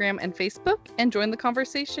Instagram and Facebook and join the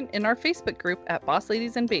conversation in our Facebook group at Boss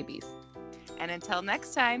Ladies and Babies. And until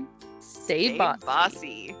next time, Stay bossy.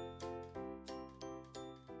 bossy.